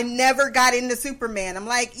 I never got into Superman. I'm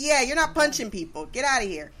like, yeah, you're not punching people. Get out of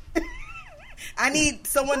here. I need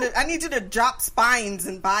you to drop spines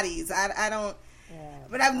and bodies. I don't. Yeah,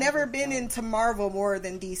 but I've never been into Marvel more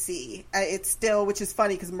than DC. It's still, which is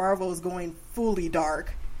funny because Marvel is going fully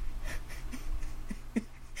dark.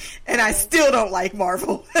 And I still don't like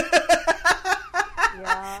Marvel.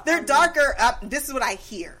 They're darker. This is what I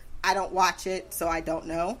hear. I don't watch it, so I don't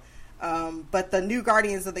know. But the new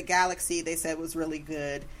Guardians of the Galaxy, they said, was really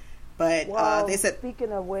good. But they said...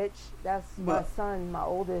 Speaking of which, that's my son, my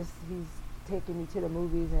oldest. He's taking me to the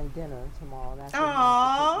movies and dinner tomorrow. That's what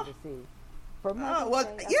I'm to see. A lot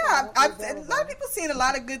of people seen a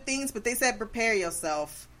lot of good things, but they said prepare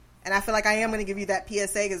yourself. And I feel like I am going to give you that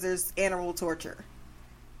PSA because there's animal torture.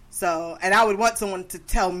 So, and I would want someone to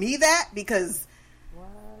tell me that because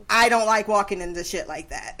I don't like walking into shit like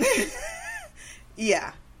that.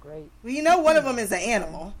 Yeah. Great. Well, you know, one of them is an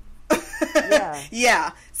animal.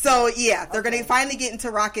 Yeah. So, they're going to finally get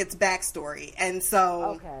into Rocket's backstory. And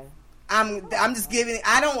so, I'm just giving,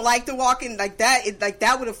 I don't like to walk in like that.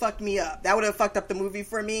 That would have fucked me up. That would have fucked up the movie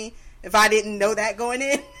for me if I didn't know that going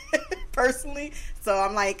in, personally. So,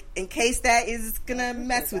 I'm like, in case that is going to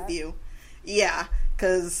mess with you. Yeah.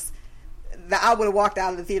 Because I would have walked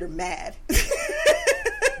out of the theater mad.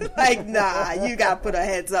 Like, nah, you got to put a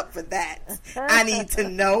heads up for that. I need to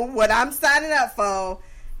know what I'm signing up for.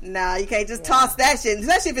 Nah, you can't just toss that shit,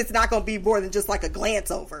 especially if it's not going to be more than just like a glance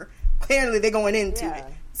over. Clearly, they're going into it.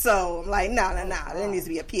 So, I'm like, nah, there needs to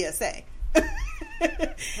be a PSA.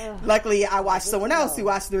 Luckily, I watched someone else who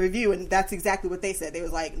watched the review, and that's exactly what they said. They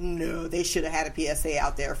was like, no, they should have had a PSA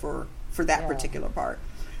out there for that particular part.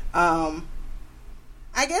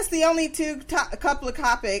 I guess the only couple of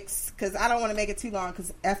topics, because I don't want to make it too long,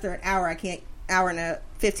 because after an hour and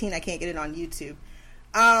 15, I can't get it on YouTube.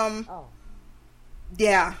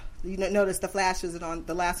 Yeah, you notice the Flash wasn't on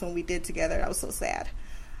the last one we did together. That was so sad.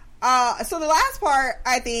 So the last part,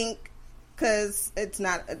 I think, because it's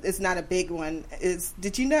not a big one, is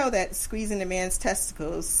did you know that squeezing a man's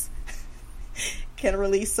testicles can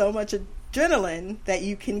release so much adrenaline that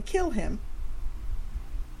you can kill him?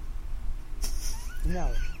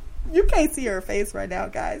 No. You can't see her face right now,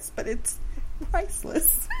 guys, but it's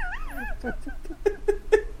priceless.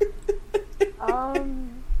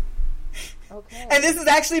 Okay. And this has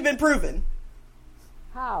actually been proven.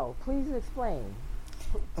 How? Please explain.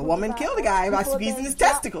 A woman killed a guy by squeezing his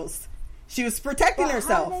testicles. She was protecting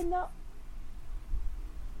herself. How did they know?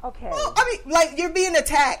 Okay. Well, I mean, like, you're being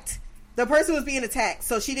attacked. The person was being attacked,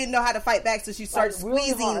 so she didn't know how to fight back, so she started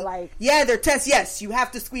squeezing. Really hard, their tests. Yes, you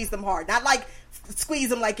have to squeeze them hard. Not like squeeze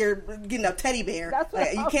them like you're getting a teddy bear.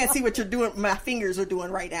 Like, you can't see what you're doing. My fingers are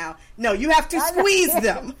doing right now. No, you have to squeeze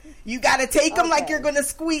them. You got to take them like you're going to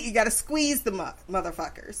squeeze. You got to squeeze them up,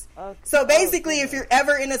 motherfuckers. So basically, if you're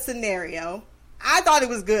ever in a scenario, I thought it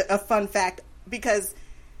was a fun fact, because,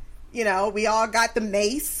 you know, we all got the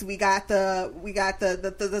mace. We got the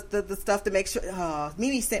stuff to make sure. Oh,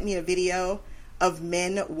 Mimi sent me a video of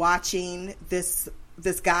men watching this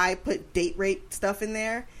guy put date rape stuff in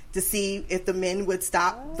there to see if the men would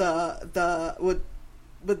stop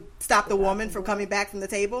would stop the woman from coming back from the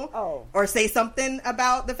table, or say something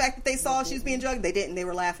about the fact that they saw she was being drugged. They didn't. They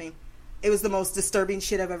were laughing. It was the most disturbing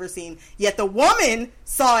shit I've ever seen. Yet the woman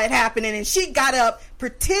saw it happening, and she got up,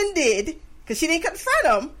 pretended, because she didn't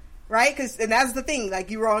confront him, right? And that's the thing. Like,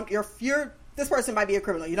 this person might be a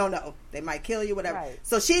criminal. You don't know. They might kill you, whatever. Right.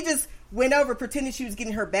 So she just went over, pretended she was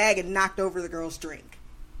getting her bag, and knocked over the girl's drink,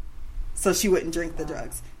 so she wouldn't drink the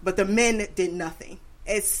drugs. But the men did nothing.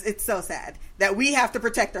 It's so sad that we have to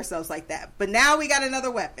protect ourselves like that. But now we got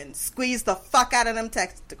another weapon. Squeeze the fuck out of them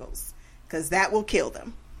testicles, because that will kill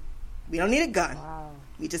them. We don't need a gun. Wow.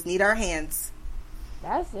 We just need our hands.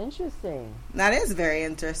 That's interesting. That is very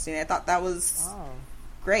interesting. I thought that was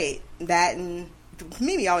great. That, and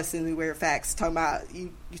Mimi always sends me weird facts talking about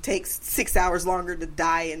you take 6 hours longer to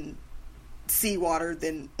die in seawater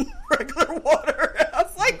than regular water. I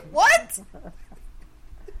was like, what?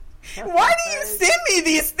 Why do you send me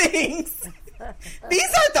these things?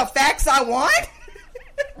 These aren't the facts I want.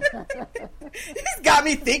 This got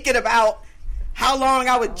me thinking about how long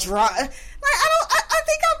I would drown. Like, I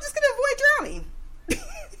think I'm just gonna avoid drowning.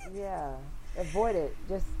 Yeah, avoid it.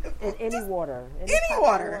 Just in any water. Any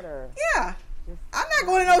water. Yeah. I'm not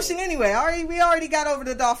going in the ocean anyway. We already got over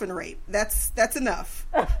the dolphin rape. That's enough.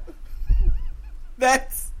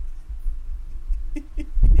 That's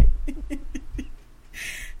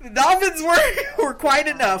the dolphins were quite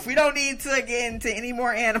enough. We don't need to get into any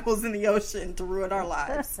more animals in the ocean to ruin our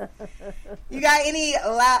lives. You got any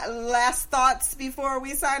last thoughts before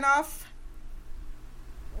we sign off?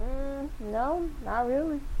 No, not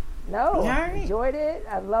really. No, right. Enjoyed it.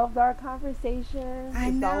 I loved our conversation. I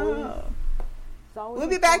know. We'll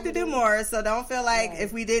be back to do more, so don't feel like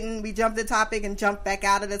if we jumped the topic and jumped back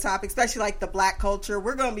out of the topic, especially like the black culture.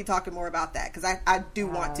 We're going to be talking more about that, because I do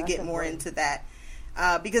want to get more into that,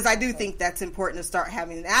 because I do think that's important to start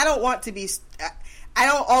having. And I don't want to be, I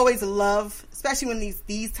don't always love, especially when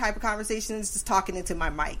these type of conversations, just talking into my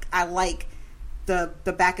mic. I like the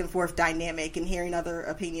back and forth dynamic and hearing other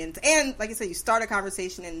opinions. And like I said, you start a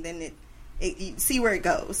conversation and then you see where it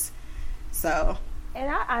goes. So.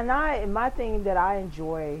 And my thing that I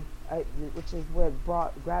enjoy, which is what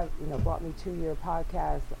brought me to your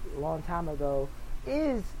podcast a long time ago,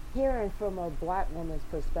 is hearing from a black woman's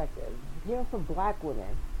perspective, hearing from black women,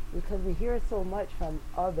 because we hear so much from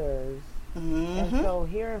others, and so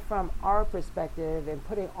hearing from our perspective and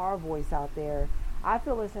putting our voice out there, I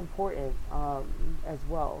feel it's important as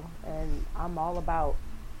well. And I'm all about,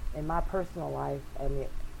 in my personal life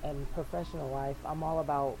and professional life, I'm all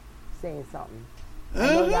about saying something. I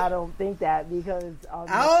know y'all don't think that, because of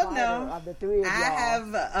the three of y'all. I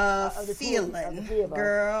have a feeling,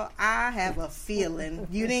 girl. I have a feeling.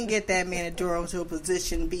 You didn't get that managerial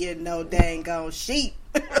position being no dang on sheep.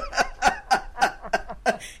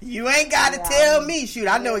 You ain't got to tell me. Shoot,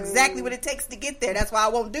 I know exactly what it takes to get there. That's why I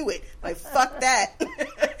won't do it. Like, fuck that.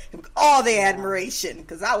 All the admiration,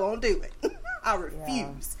 because I won't do it. I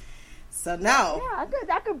refuse. So no. Yeah,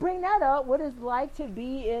 I could bring that up. What it's like to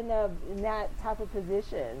be in that type of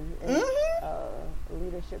position,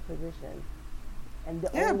 leadership position, and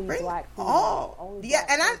the only black female.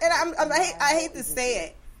 I hate to say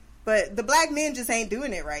it, but the black men just ain't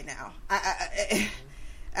doing it right now.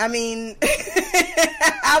 I mean,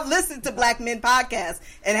 I've listened to black men podcasts,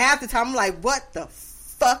 and half the time I'm like, what the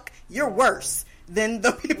fuck? You're worse than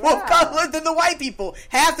the people of color, than the white people.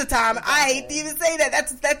 Half the time, I hate to even say that.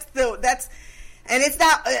 That's, and it's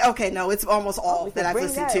not, okay, no, it's almost all that I've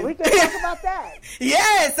listened to. We can talk about that.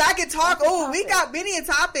 Yes, I can talk. Oh, we got many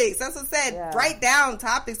topics. That's what I said. Yeah. Write down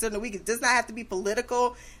topics during the week. It does not have to be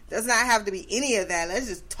political. It does not have to be any of that. Let's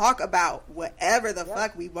just talk about whatever the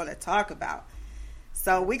fuck we want to talk about.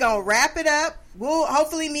 So we're going to wrap it up.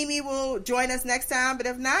 Hopefully Mimi will join us next time, but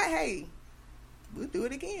if not, hey, we'll do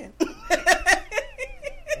it again.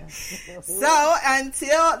 So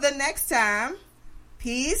until the next time,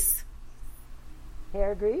 peace,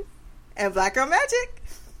 hair grease, and Black Girl Magic.